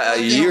 You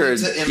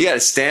gotta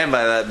stand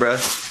by that, bro. I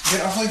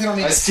feel like they don't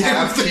even stand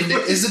have with 10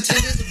 days. Is the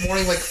 10 days of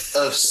mourning like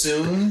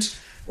assumed,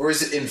 or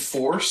is it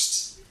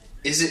enforced?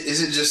 Is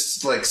it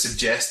just like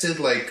suggested?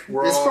 Like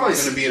we're It's all probably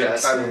going to be in a time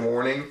of suggested.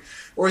 mourning,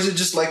 or is it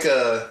just like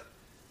a?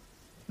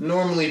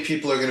 Normally,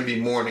 people are going to be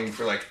mourning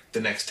for like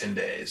the next 10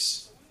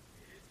 days.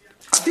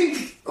 I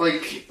think,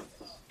 like,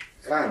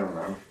 I don't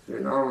know.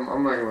 Dude,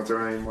 I'm not gonna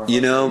throw any more.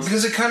 You know,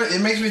 Because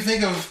it makes me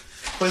think of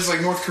places like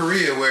North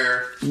Korea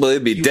where well,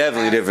 it'd be you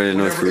definitely have- different in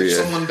North whenever Korea.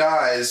 someone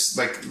dies,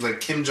 like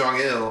Kim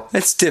Jong Il,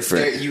 That's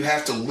different. you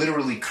have to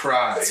literally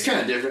cry. It's kind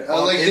of different.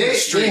 On- Like in the they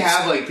streets.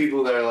 have like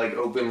people that are like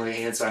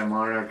openly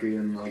anti-monarchy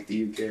in like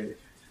the UK.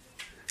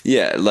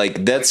 Yeah,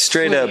 like that's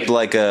straight up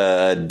like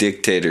a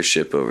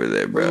dictatorship over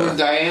there, When bro.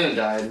 Diana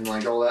died and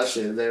like all that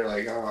shit, they were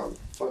like, "Oh,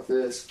 fuck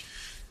this."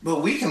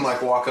 But we can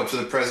like walk up to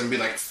the president and be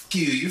like, "Fuck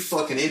you, you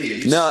fucking idiot."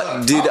 You No,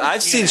 suck." dude, Oh,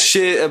 I've seen yeah.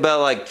 shit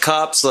about like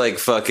cops like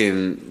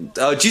fucking.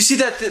 Oh, did you see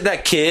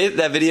that kid?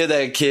 That video?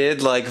 That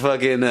kid like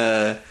fucking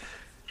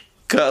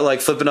like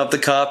flipping up the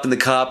cop and the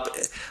cop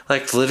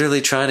like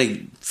literally trying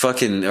to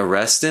fucking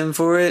arrest him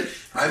for it.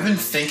 I've been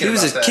thinking He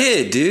was about a that.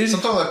 kid, dude.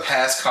 Sometimes I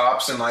pass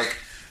cops and like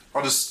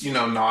I'll just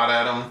nod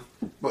at them,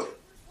 but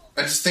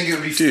I just think it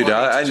would be Dude, funny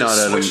I to nod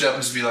just at switch 'em. it up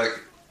and just be like,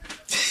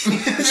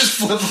 just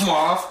flip them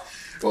off.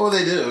 What would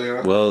they do? You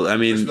know? Well, I Just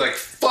mean, be like,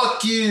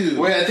 "Fuck you."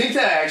 Wait, I think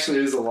that actually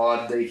is a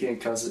law. They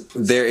can't cuss it.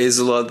 there is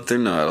a law that they're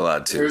not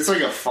allowed Or to, it's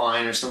like a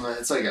fine or something.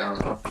 It's like I don't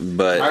know. I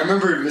but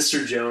remember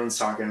Mr. Jones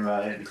talking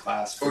about it in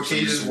class. Or can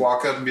you just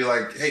walk up and be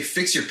like, "Hey,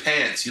 fix your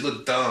pants. You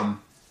look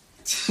dumb."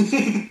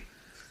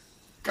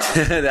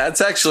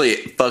 that's actually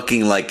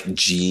fucking like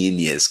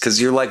genius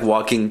because you're like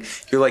walking,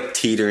 you're like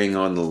teetering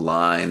on the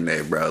line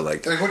there, bro.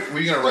 Like, Like, what? Were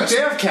you gonna But arrest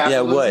they me? have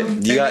capitalism. yeah, what Take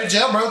you me got? to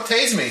jail, bro.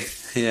 Tase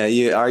me.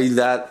 Yeah, are you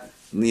that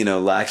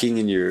lacking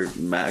in your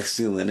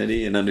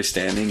masculinity and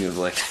understanding of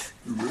like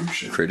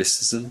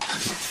criticism?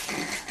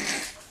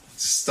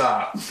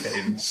 Stop,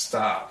 Aiden.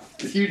 Stop.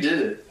 You did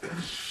it.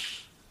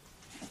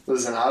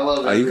 Listen, I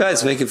love. Are you guys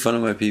everybody. making fun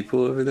of my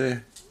people over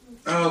there?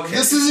 Okay.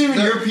 This isn't even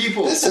your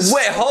people. This is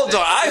Wait, hold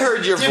on. I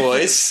heard your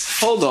voice.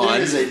 Hold There on.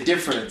 is a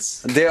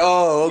difference. There.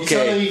 Oh, You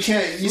tell me okay. you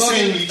can't. You Look,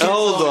 saying you can't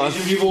hold tell on.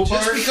 Asian people just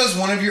apart? because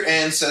one of your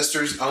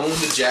ancestors owned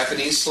a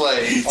Japanese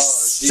slave,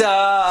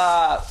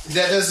 Stop.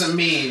 that doesn't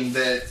mean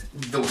that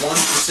the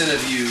 1%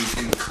 of you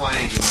can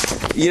claim.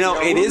 You know,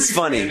 Yeah, it we're is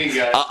funny. expanding,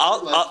 guys.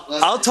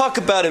 I'll talk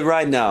about it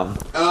right now.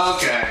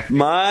 Okay.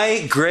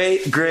 My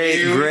great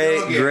Here we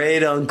go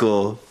again.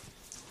 uncle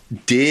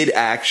did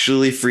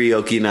actually free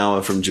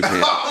Okinawa from Japan.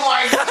 Oh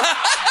my god!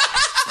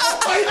 Oh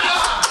my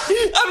god!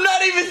 I'm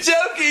not even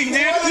joking,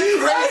 dude. What a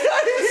great- I'm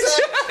not even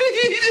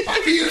joking.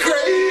 Are you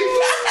crazy?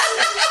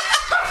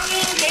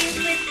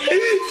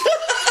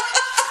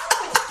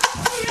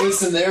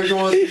 Listen, they were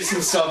going through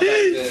some stuff back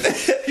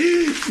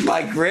then.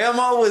 My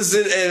grandma was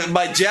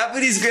my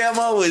Japanese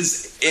grandma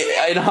was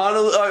in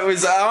Honolulu.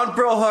 Was on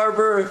Pearl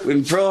Harbor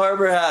when Pearl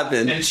Harbor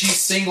happened. And she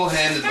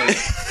single-handedly.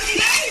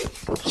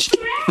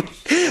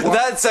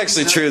 That's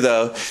actually true,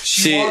 though.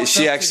 She walked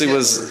She up actually to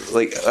was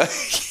like.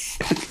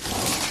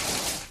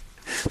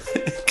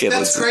 Okay,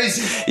 That's listen.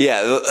 crazy.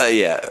 Yeah,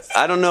 yeah.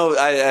 I don't know.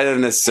 I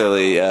don't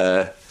necessarily.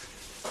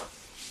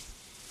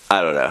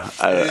 I don't know.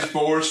 It's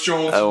Boris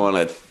Johnson. I don't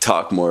want to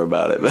talk more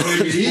about it, but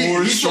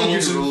He's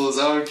fucking rules.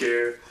 I don't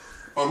care.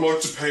 I'd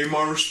like to pay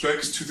my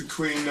respects to the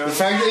Queen now. The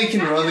fact that he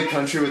can run the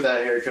country with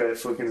that haircut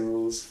fucking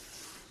rules.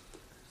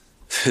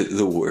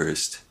 the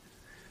worst.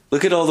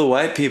 Look at all the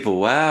white people.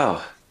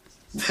 Wow.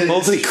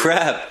 Holy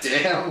crap.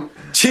 Damn.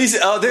 Jeez.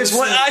 Oh, there's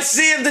one. I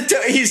see him.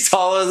 He's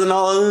taller than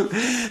all of them.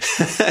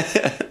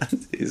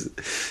 He's-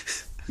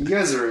 You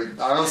guys are.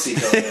 I don't see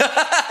color.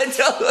 I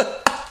don't-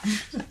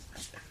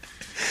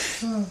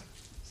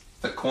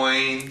 The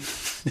Queen.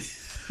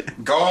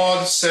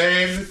 God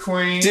save the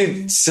Queen.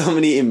 Dude, so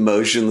many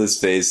emotionless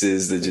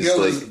faces that You just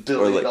got those like, or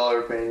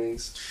billion-dollar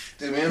paintings.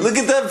 Dude, man, look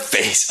at that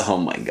face. Oh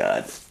my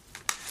god.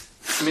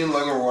 me and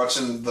Logan were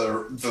watching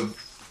the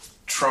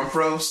Trump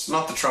roast.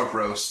 Not the Trump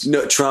roast.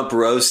 No, Trump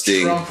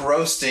roasting. Trump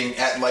roasting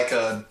at like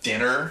a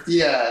dinner.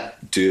 Yeah.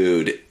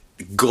 Dude.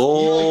 He like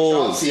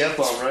Gold. drops the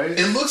F-bomb, right?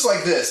 It looks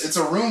like this. It's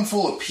a room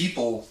full of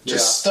people,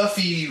 just Yeah.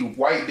 stuffy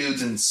white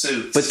dudes in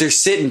suits. But they're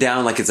sitting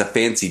down like it's a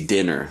fancy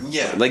dinner.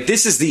 Yeah. Like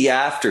this is the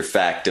after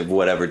fact of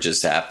whatever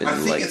just happened. I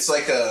think like it's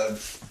like a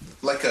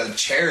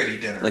charity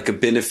dinner. like a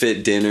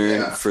benefit dinner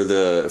Yeah. for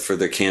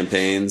their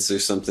campaigns or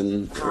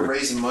something. for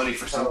raising money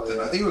for something.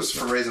 yeah. I think it was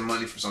for raising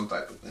money for some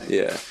type of thing.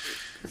 Yeah.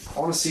 I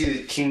want to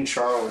see King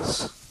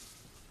Charles.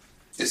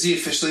 Is he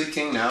officially the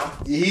king now?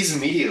 He's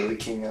immediately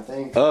king, I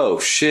think. Oh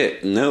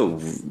shit! No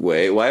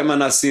way. Why am I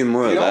not seeing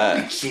more of Dude, I want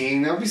to that? be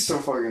king. That'd be so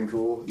fucking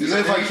cool. Is Even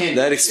if that I him? can't.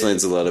 That do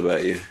explains a lot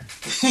about you.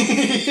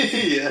 shit.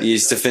 Yeah.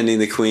 He's defending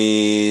the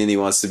queen. He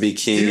wants to be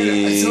king.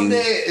 Dude,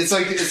 someday it's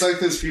like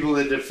those people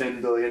that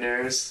defend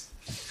billionaires.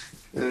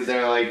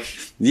 They're like,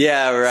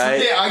 Yeah,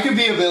 right. someday I could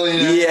be a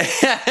billionaire.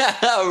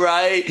 Yeah,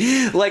 right.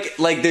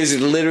 Like there's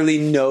literally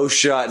no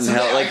shot in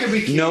Someday hell, I could be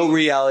like king. no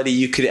reality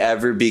you could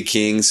ever be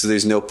king. So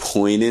there's no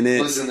point in it.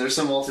 Listen, there's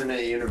some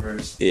alternate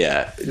universe.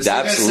 Yeah, Just like I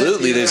said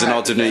absolutely. the There's other an night,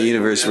 alternate yeah,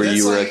 universe where that's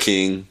you were a like-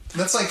 king.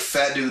 That's like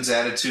fat dude's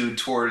attitude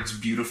towards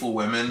beautiful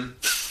women.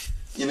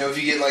 You know, if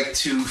you get like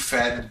two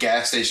fat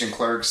gas station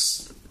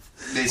clerks,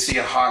 they see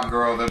a hot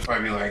girl, they'll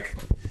probably be like,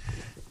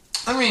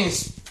 I mean,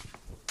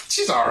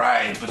 she's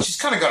alright, but she's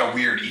kind of got a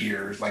weird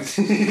ear. Like,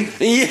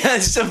 Yeah,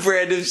 some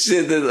random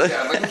shit that.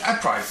 yeah, like,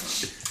 I'd probably,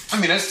 I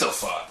mean, I'd still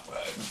fuck,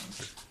 but,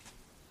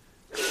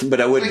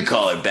 But I wouldn't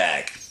call it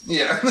back.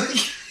 yeah. Like,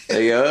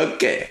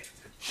 okay.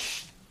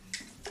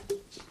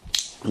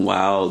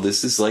 Wow,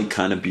 this is like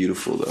kind of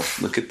beautiful though.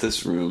 Look at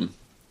this room.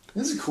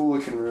 This is a cool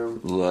looking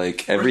room. Like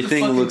Where's the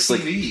everything fucking looks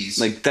TVs?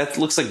 like that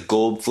looks like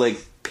gold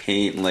flake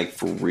paint, like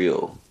for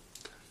real.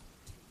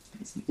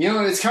 You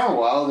know, it's kind of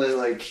wild that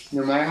like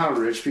no matter how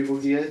rich people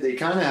get, they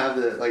kind of have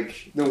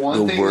the one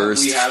The thing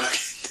worst. that we have.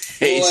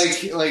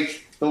 Taste.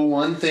 like the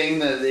one thing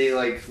that they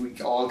like we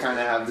all kind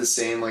of have the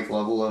same like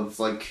level of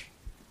like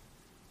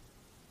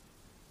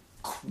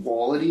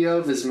quality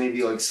of is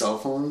maybe like cell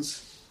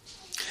phones.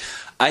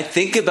 I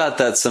think about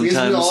that Because we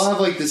sometimes. all have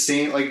like the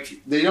same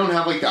like they don't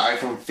have like the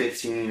iPhone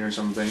 15 or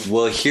something.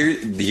 Well,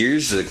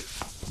 here's a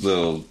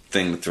little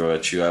thing to throw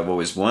at you. I've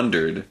always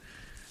wondered,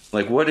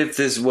 like, what if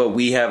what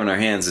we have in our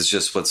hands is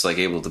just what's like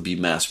able to be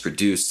mass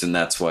produced, and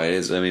that's why it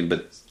is. I mean,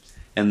 but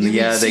and You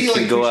yeah, they see,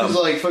 can like, go pictures out. of,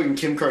 like fucking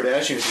Kim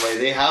Kardashian or somebody.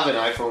 They have an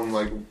iPhone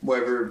like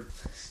whatever,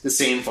 the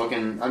same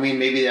fucking. I mean,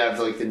 maybe they have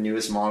like the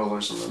newest model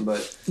or something,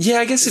 but Yeah,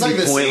 I guess It's it'd like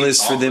be the same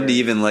pointless for them software. to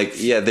even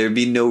like. Yeah, there'd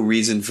be no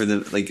reason for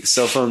them. Like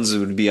cell phones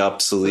would be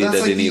obsolete that's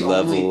at like any the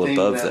only level thing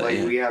above that, that. like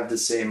yeah. we have the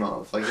same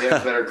of. Like they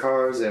have better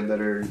cars, they have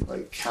better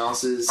like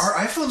houses. Are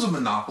iPhones a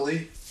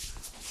monopoly?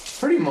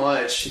 Pretty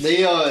much.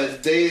 They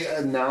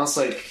announced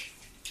like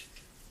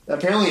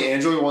apparently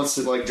Android wants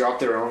to like drop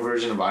their own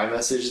version of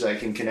iMessage that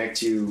can connect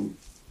to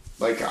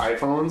like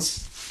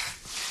iPhones.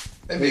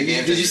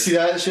 Did you see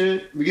that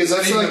shit? Because Is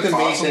that that's like the even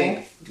main possible?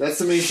 thing. That's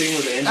the main thing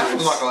with Apple's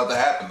Android. not gonna let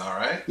that happen, though,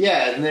 right?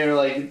 Yeah, and they're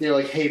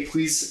like, hey,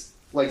 please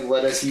like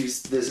let us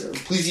use this.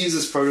 Please use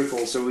this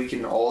protocol so we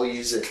can all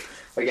use it.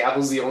 Like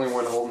Apple's the only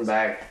one holding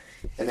back.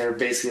 and they're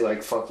basically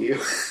like, "Fuck you."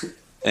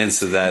 And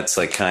so that's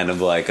like kind of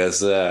like a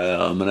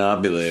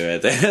monopoly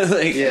right there.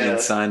 Like, Yeah.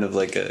 it's kind of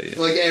like a.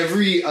 Like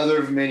every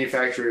other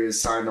manufacturer is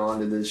signed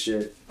on to this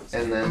shit,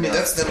 and then I mean,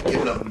 that's them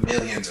giving up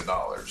millions of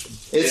dollars.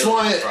 it's Billions,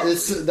 why probably.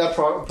 it's that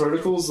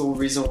protocol is the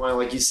reason why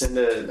like you send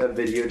a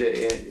video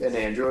to an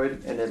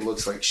Android and it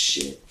looks like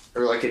shit,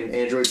 or like an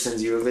Android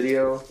sends you a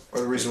video.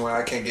 Or the reason why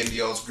I can't get into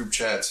y'all's group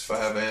chats if I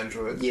have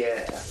Android,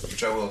 Yeah,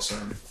 which I will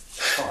soon.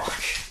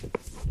 fuck.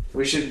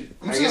 We should.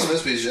 I'm I saying guess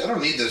this because I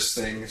don't need this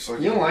thing. It's like,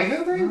 you don't like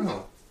that thing?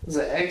 No. Is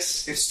it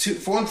X? It's too.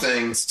 For one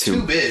thing, it's too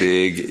too big.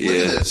 big, Look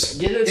yeah. at this.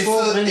 Get a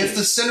 12 mini. If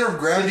the center of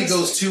gravity Get this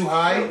goes too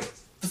high,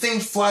 the thing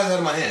flies out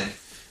of my hand.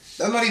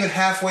 I'm not even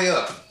halfway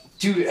up.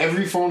 Dude,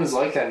 every phone is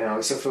like that now,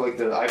 except for like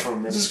the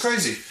iPhone. This is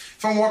crazy.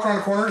 If I'm walking around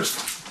the corner, this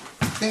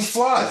thing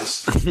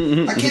flies. I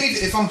can't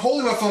even. If I'm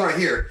holding my phone right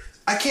here,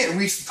 I can't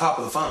reach the top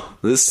of the phone.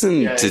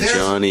 Listen Yeah, to there's-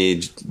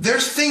 Johnny.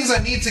 There's things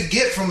I need to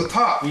get from the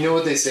top. You know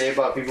what they say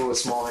about people with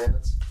small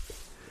hands?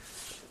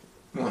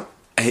 What?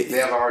 They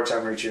have a hard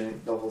time reaching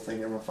the whole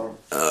thing on the phone.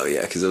 Oh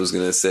yeah, because I was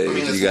gonna say I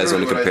mean, that's you guys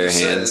want to literally what I compare just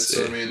said, hands.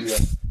 so, I mean, Yeah.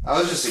 I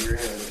was just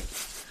agreeing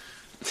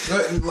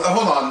with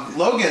hold on.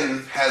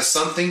 Logan has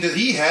something that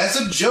he has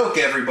a joke.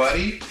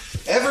 Everybody,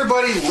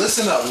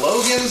 listen up.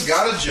 Logan's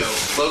got a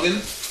joke. Logan.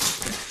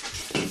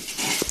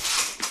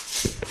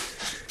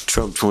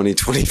 Trump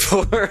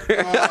 2024.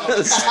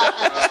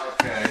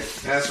 Okay,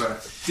 that's right.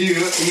 it. Dude,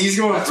 he's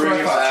going That's to bring what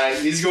it I thought.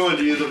 back. He's going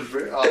to do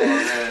the. Oh,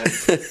 man.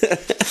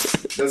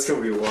 That's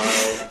going to be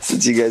wild.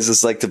 Since you guys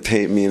just like to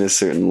paint me in a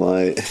certain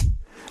light.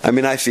 I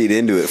mean, I feed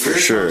into it for You're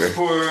a Trump sure.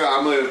 supporter,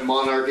 I'm a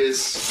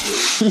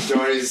monarchist.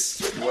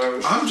 Johnny's.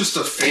 Whatever. I'm just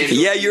a fan.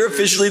 Yeah, you're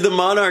officially the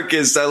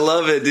monarchist. I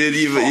love it, dude.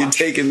 You've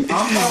taken. I'm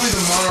probably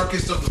the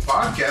monarchist of the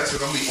podcast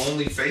because I'm the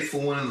only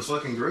faithful one in the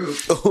fucking group.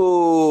 Oh,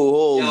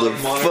 hold Yeah, the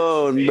like monarch-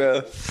 phone, bro.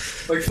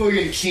 Like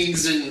fucking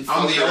kings and.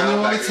 I'm the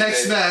only one that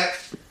texts back.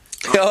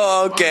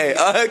 Oh, okay,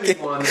 I'm the okay,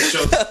 only one that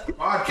shows up the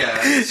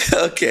podcast,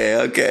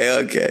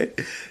 okay.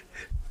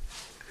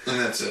 and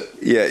that's it.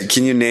 Yeah,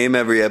 can you name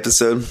every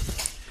episode?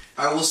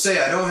 I will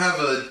say I don't have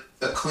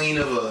a clean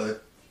of a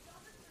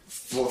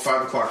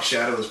 5 o'clock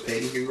shadow as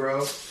Peyton can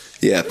grow.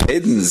 Yeah,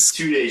 Peyton's.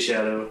 2-day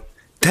shadow.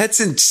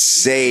 That's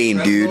insane,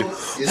 dude.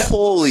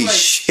 Holy Like,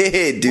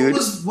 shit, dude.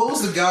 What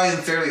was the guy in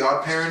Fairly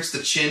Odd Parents, the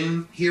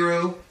chin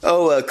hero?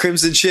 Oh,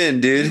 Crimson Chin,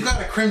 You dude.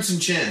 got a crimson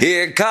chin.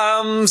 Here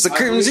comes the I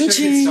Crimson wish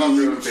I could stop Chin.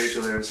 doing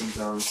facial hair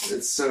sometimes.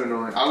 It's so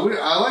annoying.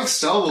 I like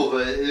stubble,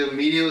 but it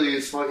immediately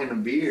is fucking a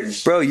beard.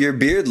 Bro, your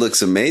beard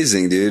looks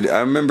amazing, dude. I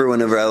remember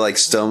whenever I like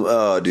stumble.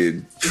 Oh,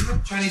 dude. Isn't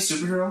that a Chinese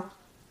superhero?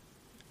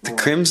 The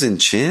Crimson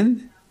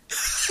Chin?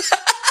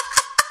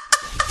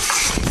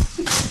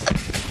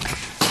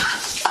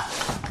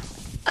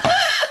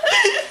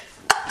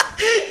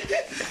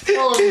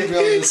 How long have you been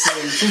on this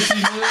thing?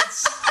 15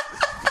 minutes?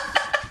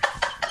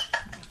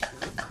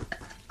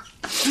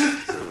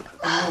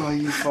 Oh,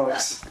 you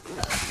fucks.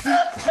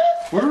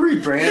 We're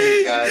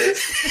rebranding, guys.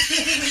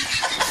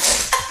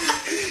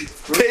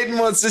 Peyton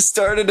wants to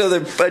start a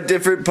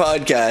different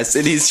podcast,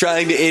 and he's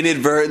trying to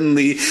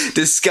inadvertently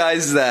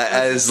disguise that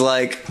as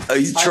like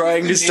he's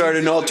trying to start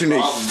an alternate.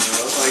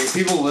 Like, if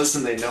people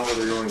listen, they know what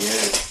they're going to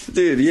get.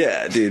 Dude,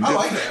 yeah, dude. I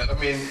like that. I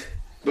mean,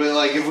 But,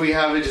 like, if we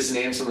have it just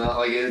name something else,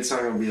 like, it's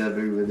not going to be that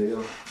big of a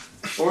deal.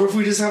 Or if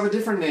we just have a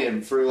different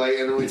name for, like,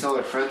 and then we tell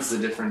our friends the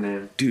different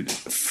name. Dude,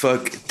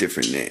 fuck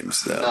different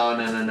names though.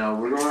 No.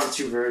 We're going to have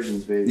 2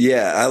 versions, baby.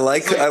 Yeah, I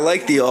like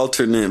the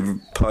alternate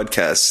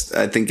podcast.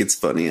 I think it's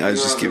funny. I was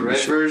We're just going to have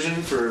the giving a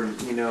red shit.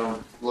 version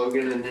for,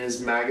 Logan and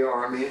his MAGA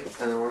army, and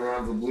then we're going to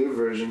have the blue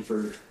version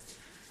for,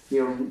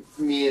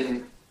 me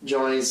and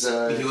Johnny's,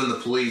 you and the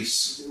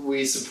police.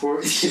 we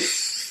support...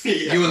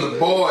 You and the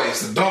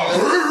boys, the dog.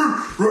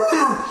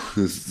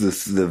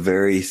 The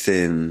very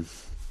thin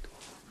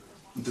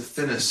The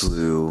thinnest.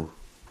 blue.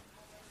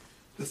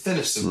 The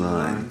thinnest of the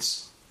Line.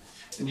 lines.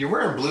 And you're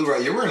wearing blue,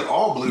 right? You're wearing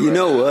all blue. You right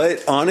know now.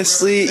 what?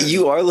 Honestly,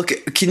 you are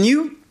looking. Can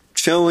you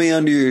show me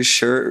under your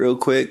shirt real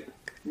quick?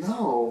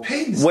 No.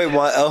 Peyton's Wait,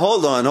 what?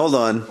 Hold on.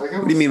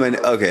 What do you mean by?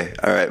 Okay,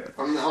 all right.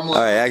 I'm All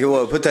right, I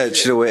can put that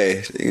shit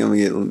away. You're gonna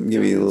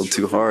give me a little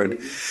too hard.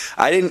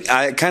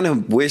 I kind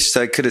of wished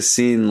I could have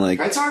seen like,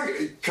 Can I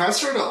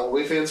start an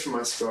OnlyFans for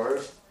my scar?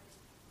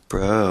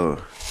 bro.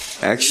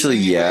 Actually,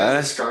 You know, yeah,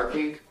 the Scar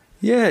King.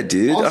 yeah,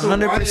 dude, Also,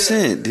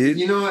 100%, dude.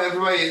 You know,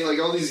 everybody, like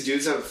all these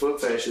dudes have foot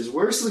fetishes.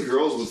 Where's the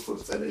girls with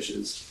foot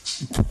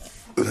fetishes?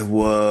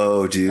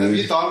 Whoa, Have you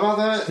dude. thought about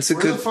that? That's a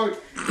Where good- the fuck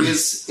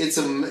is it's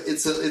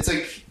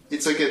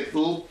like a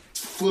little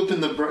flip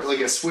in the like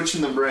a switch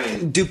in the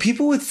brain. Do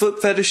people with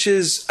foot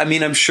fetishes? I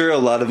mean, I'm sure a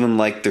lot of them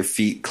like their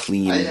feet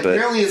clean, but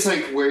Apparently, it's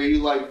like where you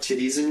like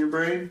titties in your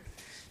brain.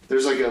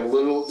 There's like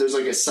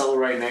a cell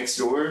right next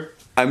door.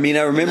 I mean,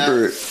 I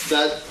remember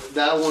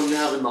that one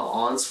having the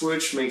on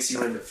switch makes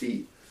you into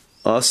feet.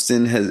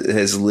 Austin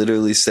has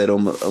literally said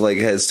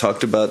has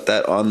talked about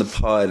that on the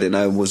pod, and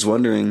I was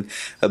wondering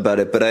about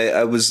it, but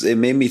it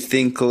made me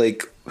think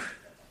like,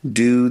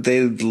 Do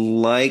they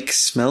like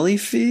smelly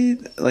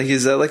feet? Like,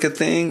 is that like a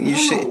thing? I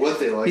don't know what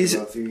they like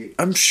about feet.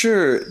 I'm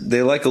sure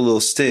they like a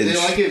little stitch They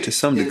like it to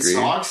some in degree.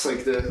 Socks, like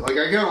I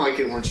kind of like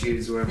it when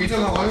she's wearing You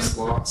don't like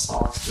like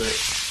socks,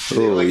 but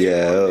they Oh, like yeah.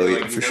 it, Oh, they yeah,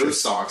 like for no sure.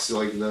 socks,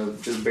 like the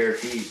just bare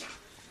feet.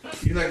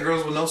 You like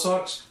girls with no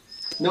socks?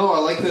 No, I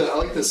like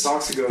the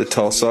socks that go. The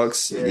tall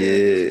socks? Yeah. Yeah.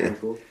 it's kinda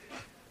cool.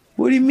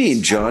 What do you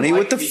mean, Johnny? like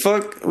What the feet.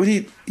 fuck? What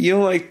do you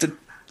don't like the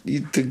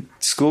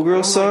schoolgirl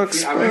I don't like socks?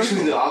 feet. I'm bro?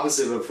 actually the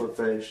opposite of a foot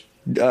fetish.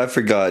 I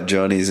forgot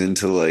Johnny's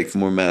into like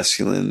more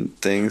masculine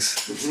things.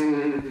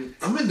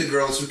 I'm into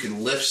girls who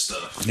can lift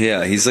stuff.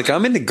 Yeah, he's like,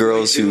 I'm into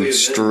girls Like who Julia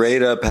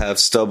straight up have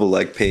stubble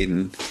like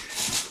Peyton.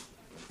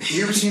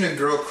 You ever seen a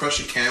girl crush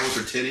a can with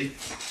her titty?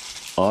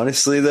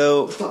 Honestly,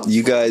 though,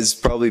 you guys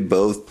probably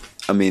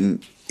both, I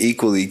mean,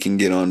 equally can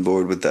get on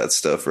board with that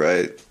stuff,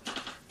 right?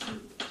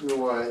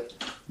 What?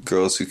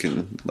 Girls who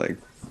can like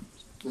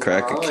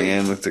crack No, I a like-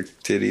 can with their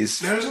titties.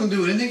 That doesn't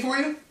do anything for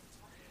you?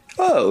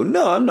 Oh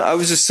no, I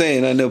was just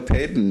saying. I know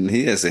Peyton.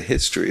 He has a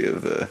history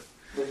of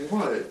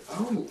What? I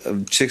don't.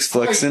 of chicks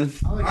flexing.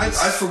 I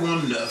for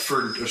one,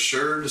 for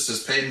sure, just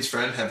as Peyton's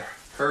friend, have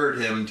heard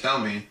him tell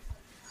me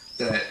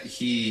that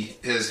he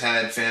has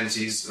had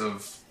fantasies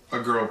of a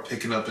girl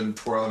picking up and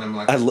twirling him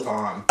like a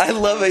pawn. I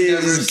love how you're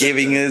Never just said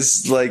giving that.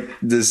 us like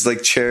this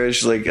like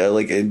cherished like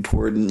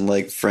important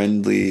like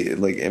friendly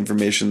like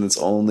information that's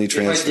only If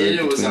I transferred did,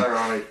 it was between.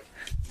 ironic.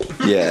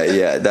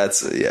 Yeah,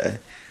 that's yeah.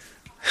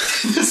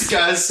 This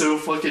guy's so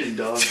fucking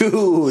dumb. Dude,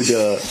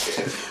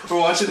 We're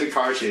watching the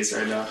car chase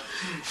right now.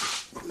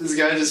 This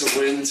guy just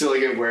went into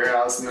like a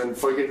warehouse and then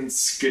fucking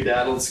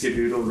skedaddled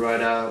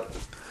right out.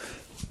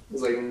 I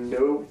was like,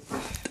 nope.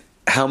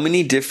 how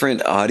many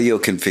different audio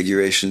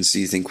configurations do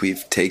you think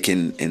we've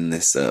taken in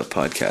this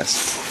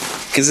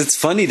podcast? Because it's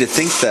funny to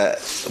think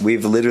that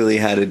we've literally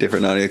had a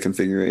different audio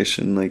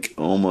configuration, like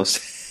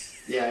almost.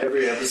 Yeah,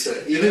 every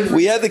episode. Even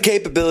We have the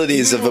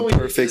capabilities even of a when we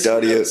perfect did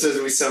audio.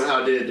 episodes, we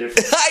somehow did it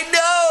different. I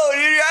know,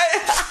 dude.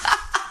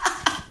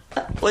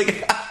 Right?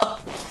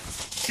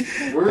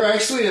 Like, We're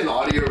actually an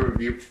audio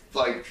review,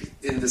 like,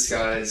 in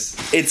disguise.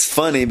 it's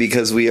funny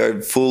because we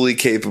are fully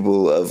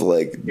capable of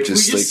like If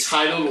just we just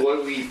like titled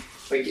what we,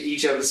 like,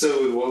 each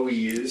episode with what we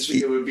used,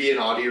 it would be an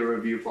audio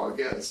review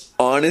podcast.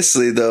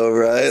 honestly though,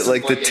 right? Some,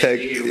 Like the tech.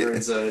 anti-humor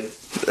inside.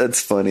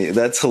 That's funny.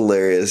 That's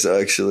hilarious,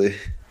 actually.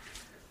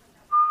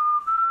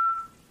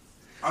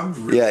 I'm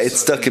really Yeah, it's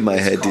stuck in my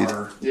this head, dude.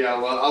 car. Yeah, I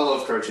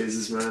love car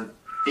chases, man.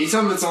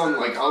 Anytime it's on,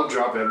 like, I'll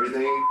drop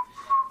everything.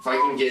 If I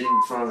can get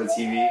in front of a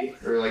TV,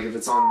 or, like, if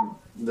it's on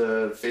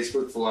the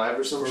Facebook Live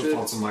or some Or if shit.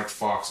 it's on like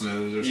Fox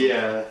News or something.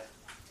 Yeah.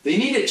 They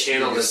need a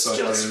channel You get that's sucked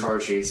just in. car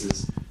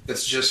chases.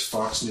 It's just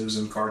Fox News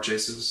and car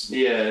chases.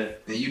 Yeah.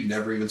 And you'd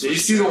never even Did you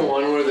switch see the channel.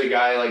 one where the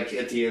guy, like,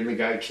 at the end, the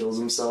guy kills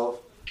himself?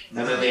 And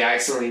then they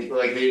accidentally,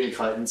 like, they didn't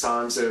cut in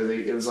time, so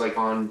it was like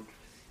on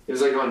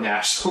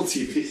national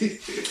TV.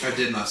 I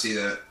did not see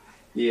that.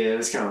 Yeah, it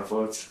was kind of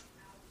fucked.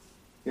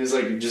 It was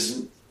like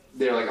just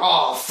they're like,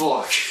 oh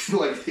fuck,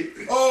 like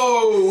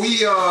Oh,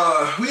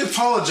 we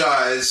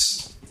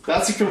apologize.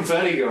 that's a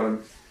confetti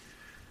gun.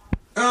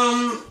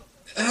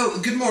 Oh,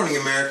 good morning,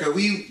 America.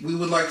 We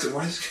would like to.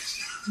 Why is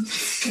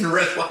fucking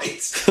red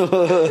lights?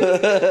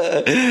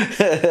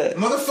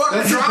 Motherfucker,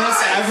 That's the drive!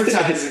 best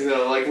advertising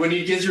though. Like when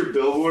you get your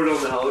billboard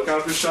on the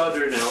helicopter shot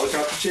during the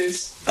helicopter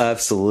chase.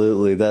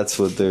 Absolutely, that's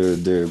what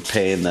they're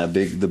paying the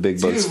big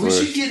bucks Dude, for. we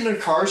should get in a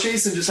car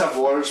chase and just have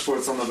water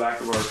sports on the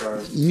back of our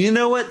car. You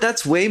know what?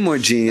 That's way more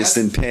genius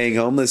That's- than paying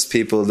homeless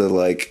people to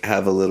like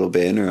have a little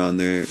banner on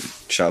their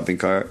shopping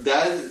cart.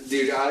 That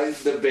dude,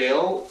 the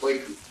bail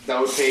like that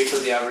would pay for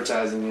the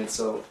advertising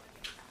itself.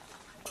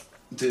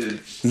 Dude,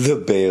 The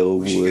bail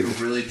we should would. get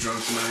really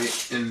drunk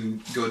tonight and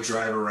go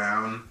drive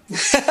around.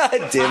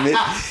 Damn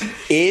it!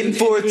 In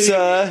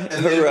Forza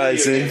And then,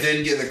 Horizon. and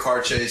then get in the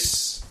car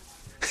chase.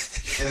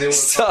 And then when it's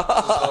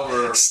Stop!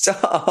 over,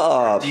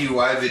 Stop!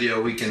 DUI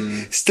video we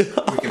can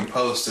Stop!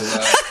 post to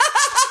that.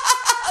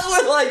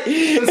 We're like,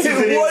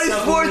 video what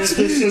supplement.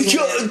 sports?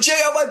 Yo, check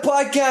out my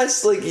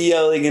podcast! Like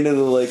yelling into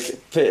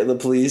the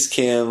police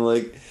cam,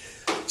 like,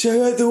 check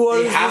out the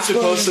water. You have to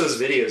post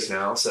those videos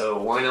now,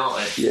 so why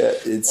not? Yeah,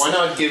 it's. Why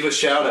not give a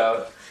shout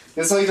out?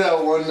 It's like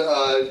that one,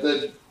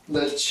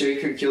 that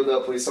chick who killed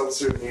that police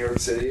officer in New York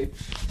City.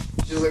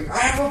 She was like, I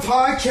have a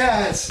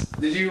podcast!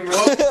 Did you remember?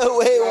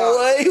 wait,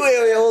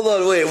 hold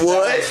on, wait,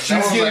 what? That was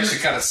was getting- actually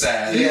kind of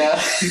sad.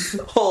 Yeah.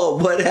 Oh,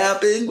 what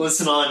happened?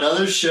 Listen, on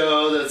another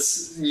show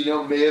that's,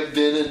 may have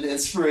been an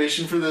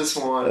inspiration for this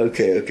one.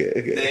 Okay.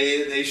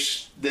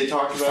 They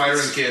talked about Byron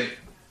this. Kid.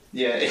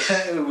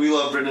 Yeah, we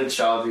love Brendan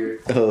Schaub here.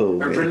 Oh,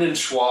 Or man. Brendan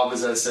Schwab,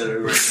 as I said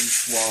earlier.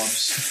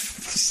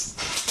 Schwabs.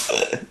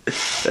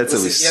 That's Listen,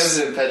 always. he has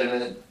an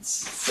impediment,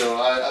 so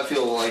I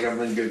feel like I'm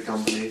in good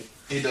company.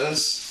 He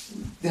does.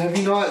 Have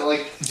you not,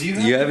 Do you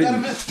have You an haven't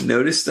impediment?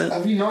 noticed that?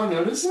 have you not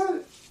noticed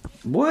that?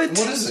 What? What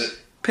is it?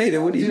 Peter,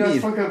 what do you Dude, mean?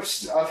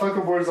 I fuck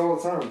up words all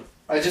the time.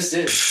 I just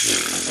did.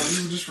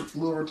 You were just a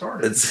little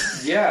retarded.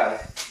 It's,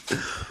 Yeah.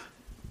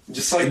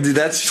 Just like dude,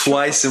 that's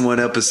twice in one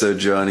episode,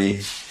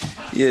 Johnny.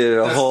 Yeah,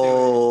 a Let's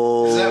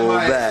whole Is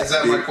back.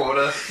 that my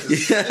quota?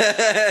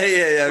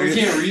 yeah. We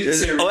can't read.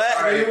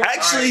 Say,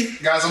 Actually,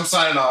 Guys, I'm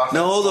signing off.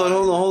 no. Hold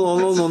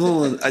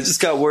on. I just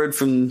got word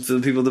from the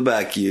people in the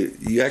back.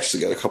 You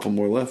actually got a couple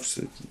more left.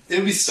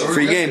 it'd be so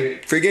Free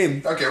great.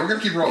 game. Okay, we're gonna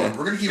keep rolling.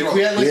 We're gonna keep If rolling.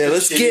 we had like Yeah, the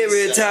let's get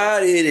shittiest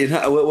setup-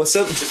 retarded. And what's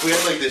up? If we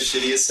had like the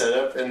shittiest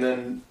setup, and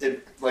then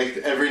it like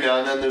every now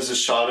and then there's a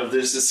shot of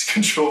there's this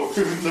control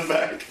room in the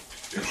back,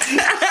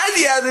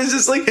 Yeah, there's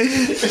just like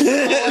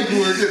like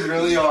working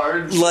really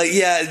hard, like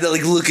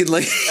looking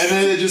like and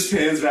then it just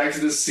pans back to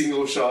this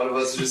single shot of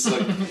us just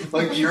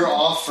like you're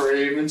off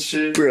frame and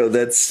shit. bro,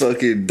 that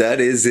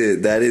is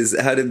it. That is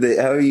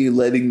how are you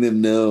letting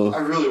them know? I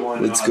really want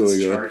to know What's how this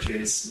going on? car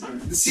chase.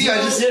 See, You I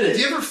know, just did it. Do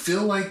you ever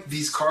feel like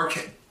these they're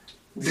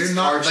These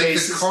not car like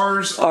chases the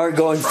cars Aren't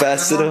going driving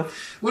fast them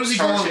enough? What is he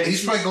Car going? chases?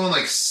 He's probably going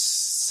like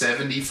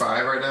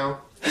 75 right now,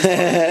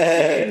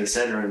 in the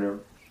center right now.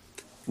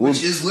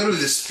 which is literally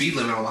the speed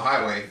limit on the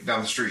highway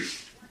down the street.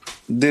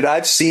 Dude,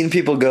 I've seen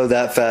people go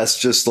that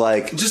fast just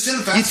like Just in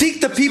the fast. you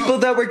think the just people go.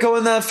 that were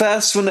going that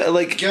fast when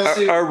like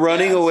Guilty. are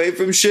running Yes. away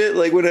from shit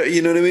like when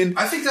you know what I mean?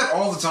 I think that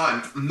all the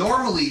time.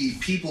 Normally,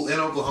 people in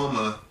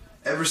Oklahoma,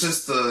 ever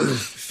since the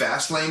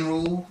fast lane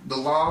rule, the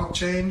law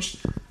changed,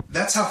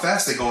 that's how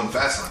fast they go in the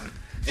fast lane.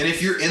 And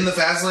if you're in the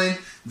fast lane,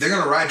 they're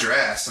gonna ride your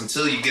ass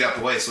until you get out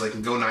the way so they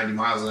can go 90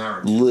 miles an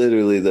hour.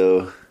 Literally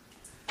though.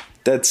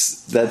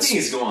 That's I think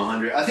it's going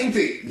 100. I think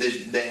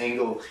the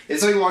angle.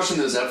 It's like watching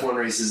those F1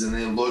 races and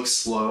they look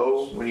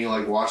slow when you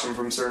like watch them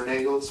from certain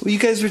angles. well, you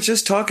guys were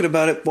just talking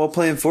about it while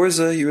playing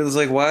Forza. You were just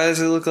like, why does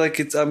it look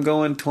like I'm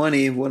going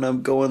 20 when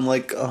I'm going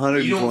like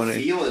 120?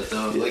 You don't feel it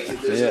though. Like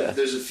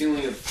there's a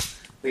feeling of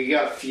like you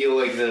gotta feel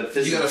like the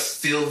physics. You gotta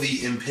feel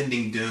the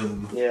impending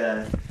doom.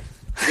 Yeah.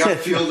 You gotta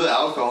feel the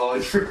alcohol.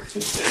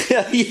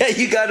 Yeah,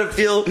 you gotta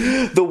feel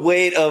the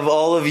weight of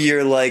all of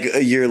your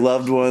your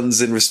loved ones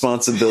and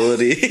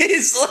responsibility.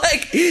 It's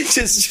like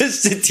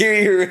just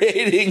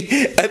deteriorating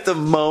at the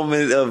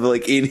moment of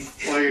like eating.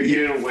 While you're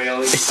hearing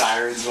wailing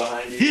sirens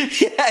behind you.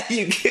 Yeah,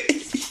 you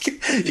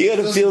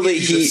gotta It feel the doesn't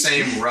give you heat. The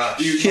same rush.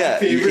 Dude, Yeah.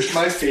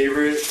 my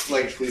favorite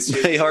like police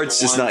chases. My heart's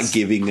just not ones-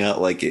 giving out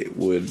like it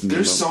would.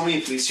 There's so many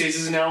police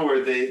chases now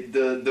where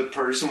the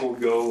person will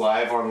go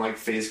live on like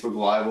Facebook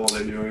Live while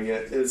they're doing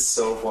it. It's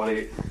so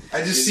funny.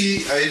 I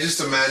just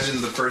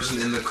imagine the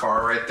person in the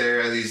car right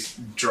there as he's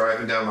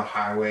driving down the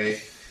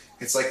highway.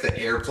 It's like the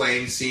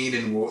airplane scene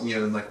in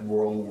in like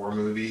World War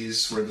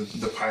movies where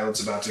the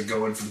pilot's about to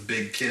go in for the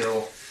big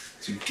kill.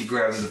 So he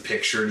grabs the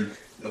picture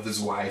of his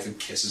wife and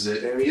kisses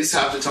it. And we just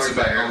have to talk It's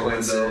about back on the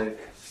airplanes window. today.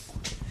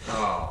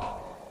 Oh.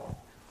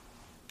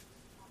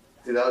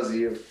 Dude, that was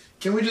you.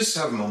 Can we just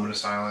have a moment of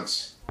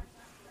silence?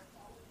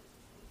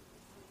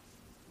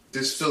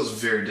 This feels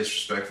very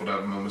disrespectful to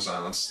have a moment of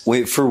silence.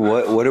 Wait, for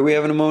what? What are we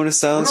having a moment of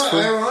silence for?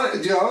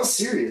 Dude, I was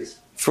serious.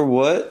 For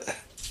what?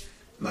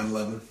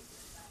 9/11.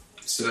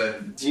 It's today.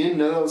 Do you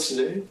know that was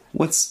today?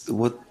 What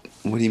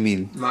do you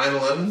mean?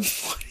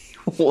 9/11?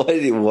 What?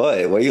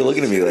 Why are you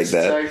looking at me like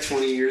that? Like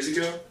 20 years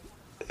ago.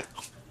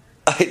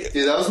 I,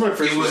 Dude, that was my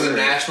first. It was a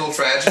memory. national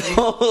tragedy.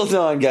 hold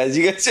on, guys.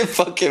 You guys are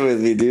fucking with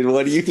me, dude.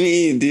 What do you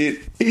mean,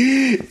 dude?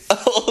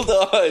 Hold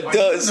on. Are you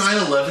No,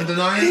 9/11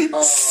 tonight?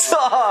 Oh,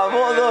 stop.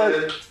 Hold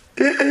on.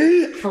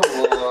 Come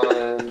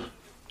on.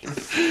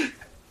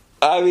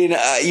 I mean,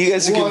 you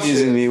guys are Watch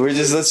confusing it. me.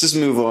 Let's just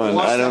move on.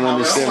 Watch I don't the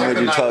understand Howard-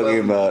 what you're like the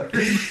talking 9/11. about.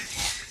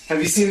 Have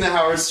you seen the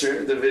Howard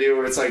Stern, the video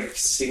where it's like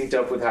synced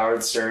up with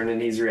Howard Stern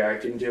and he's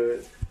reacting to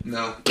it?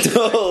 No.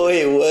 Oh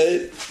wait,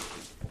 what?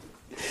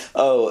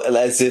 Oh,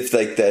 as if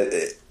like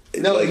that.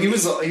 No, like, he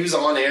was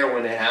on air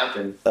when it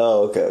happened.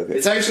 Oh, okay.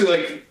 It's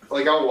actually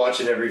like I'll watch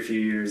it every few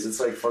years. It's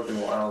like fucking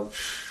wild.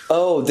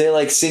 Oh, they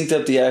like synced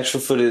up the actual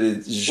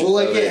footage. Well,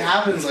 like of it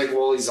happens like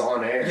while he's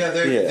on air. Yeah,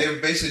 Yeah. they're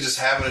basically just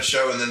having a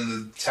show, and then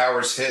the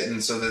towers hit,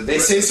 and so the They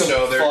rest say of the some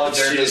show, fuck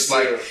they're shit, just too.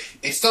 like,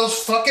 it's those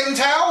fucking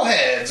towel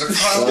heads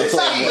across the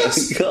Oh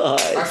seas. my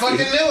god! I fucking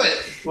knew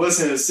it.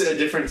 Listen, it's a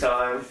different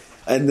time.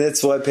 And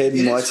that's why Peyton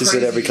It is watches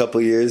it every crazy.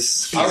 couple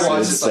years. I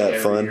watch It's it like that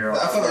every fun. year. I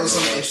thought there was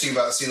something interesting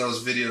about seeing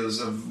those videos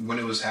of when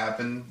it was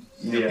happening.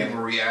 You know, Yeah.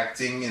 people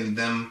reacting and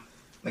them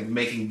like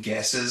making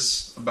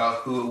guesses about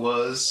who it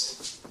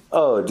was.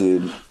 Oh,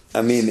 dude.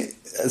 I mean,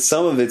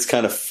 some of it's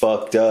kind of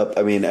fucked up.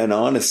 I mean, and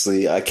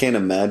honestly, I can't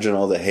imagine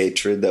all the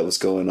hatred that was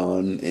going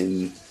on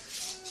in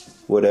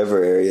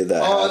whatever area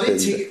that Oh, they happened.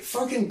 take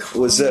fucking.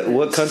 Was that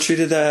what communists. country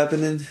did that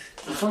happen in?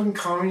 The fucking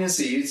communists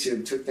at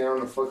YouTube took down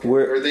the fucking.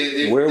 Where or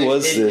they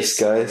was hidden this, it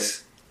somewhere.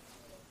 guys?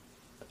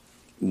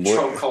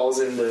 Trump calls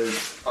in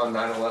on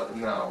 9/11.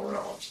 No, we're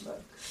not watching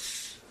that.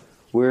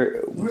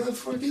 Where? Where the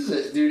fuck is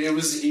it, dude? It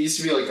used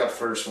to be like that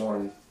first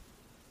one.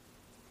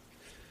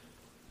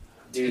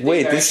 Dude,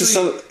 Wait, they've this is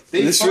actually- some.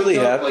 they've This fucked really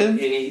up, like,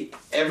 happened?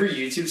 every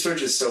YouTube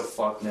search is so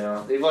fucked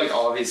now. They've like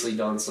obviously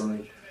done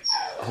something.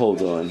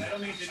 Hold on. I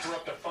don't mean to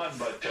interrupt the fun,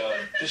 but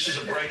this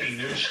is a breaking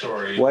news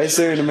story. Why is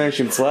there an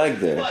American flag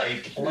there?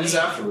 When's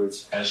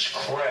afterwards? Has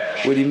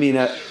crashed. What do you mean?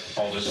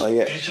 All this Like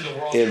into the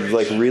World it Trade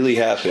like Center. really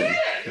happened.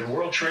 The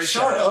World Trade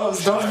Shut Center up! on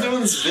Stop fire,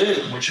 doing this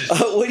vid. which is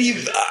What do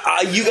you?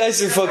 You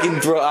guys are fucking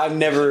bro. I've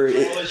never.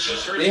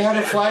 They had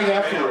a flag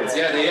afterwards.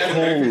 Yeah, they had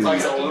American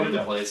flags all over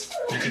the place.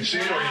 You can see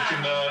it, or you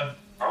can. I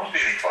don't see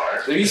any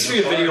fire. There used to be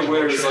a video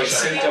where it was like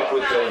synced up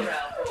with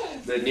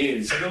the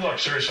news. Take a look,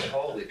 seriously.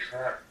 Holy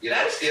crap.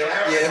 Yeah,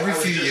 every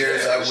few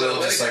years I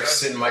will just like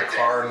sit in my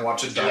car and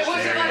watch a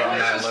documentary about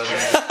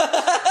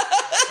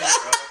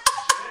 9/11.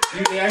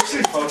 Dude, they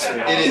actually fucks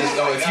with It is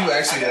though. If you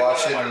actually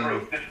watch it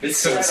and It's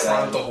so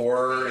confront sad. the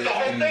horror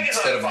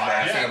instead of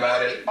laughing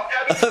about it,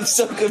 I'm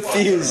so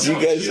confused. You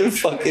guys are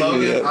fucking me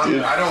Logan, up,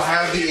 dude. I don't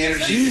have the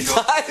energy to go.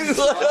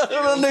 I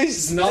don't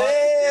understand.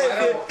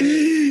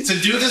 To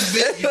do this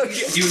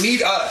bit, you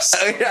need us.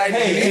 I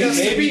Hey, need-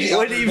 maybe,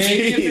 What do you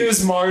maybe if it mean?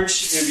 was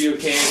March, it'd be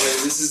okay,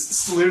 but this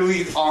is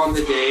literally on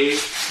the day.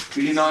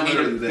 We do not need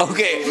to.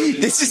 Okay,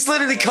 this is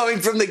literally coming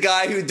from the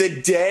guy who, the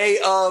day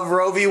of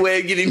Roe v.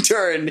 Wade getting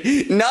turned,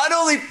 not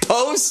only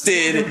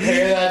posted.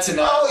 Compare that to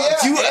now. Oh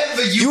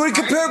yeah, You would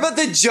compare about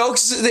the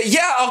jokes?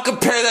 Yeah, I'll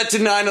compare that to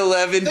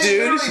 9/11, They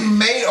dude. literally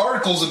made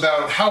articles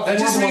about how That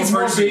just horrible means a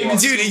more person babies-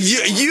 was.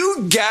 Dude, you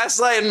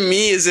gaslighting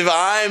me as if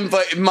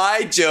but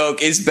my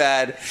joke is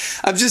bad.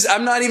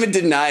 I'm not even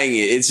denying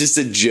it. It's just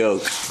a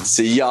joke.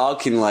 So y'all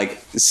can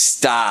like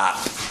stop.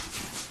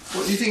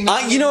 What do you think?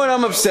 You know what?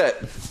 I'm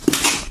upset.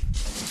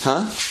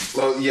 Huh?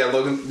 Yeah,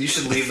 Logan, you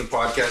should leave the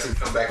podcast and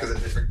come back as a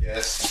different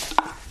guest.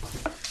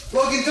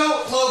 Logan,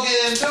 don't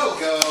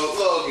go.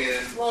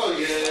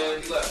 Logan,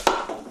 you left.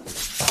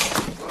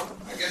 Well,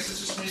 I guess it's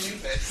just me and you,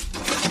 bitch.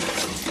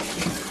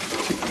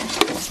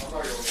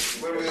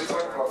 What are we going to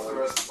talk about for the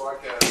rest of the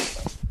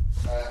podcast?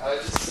 I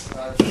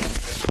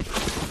just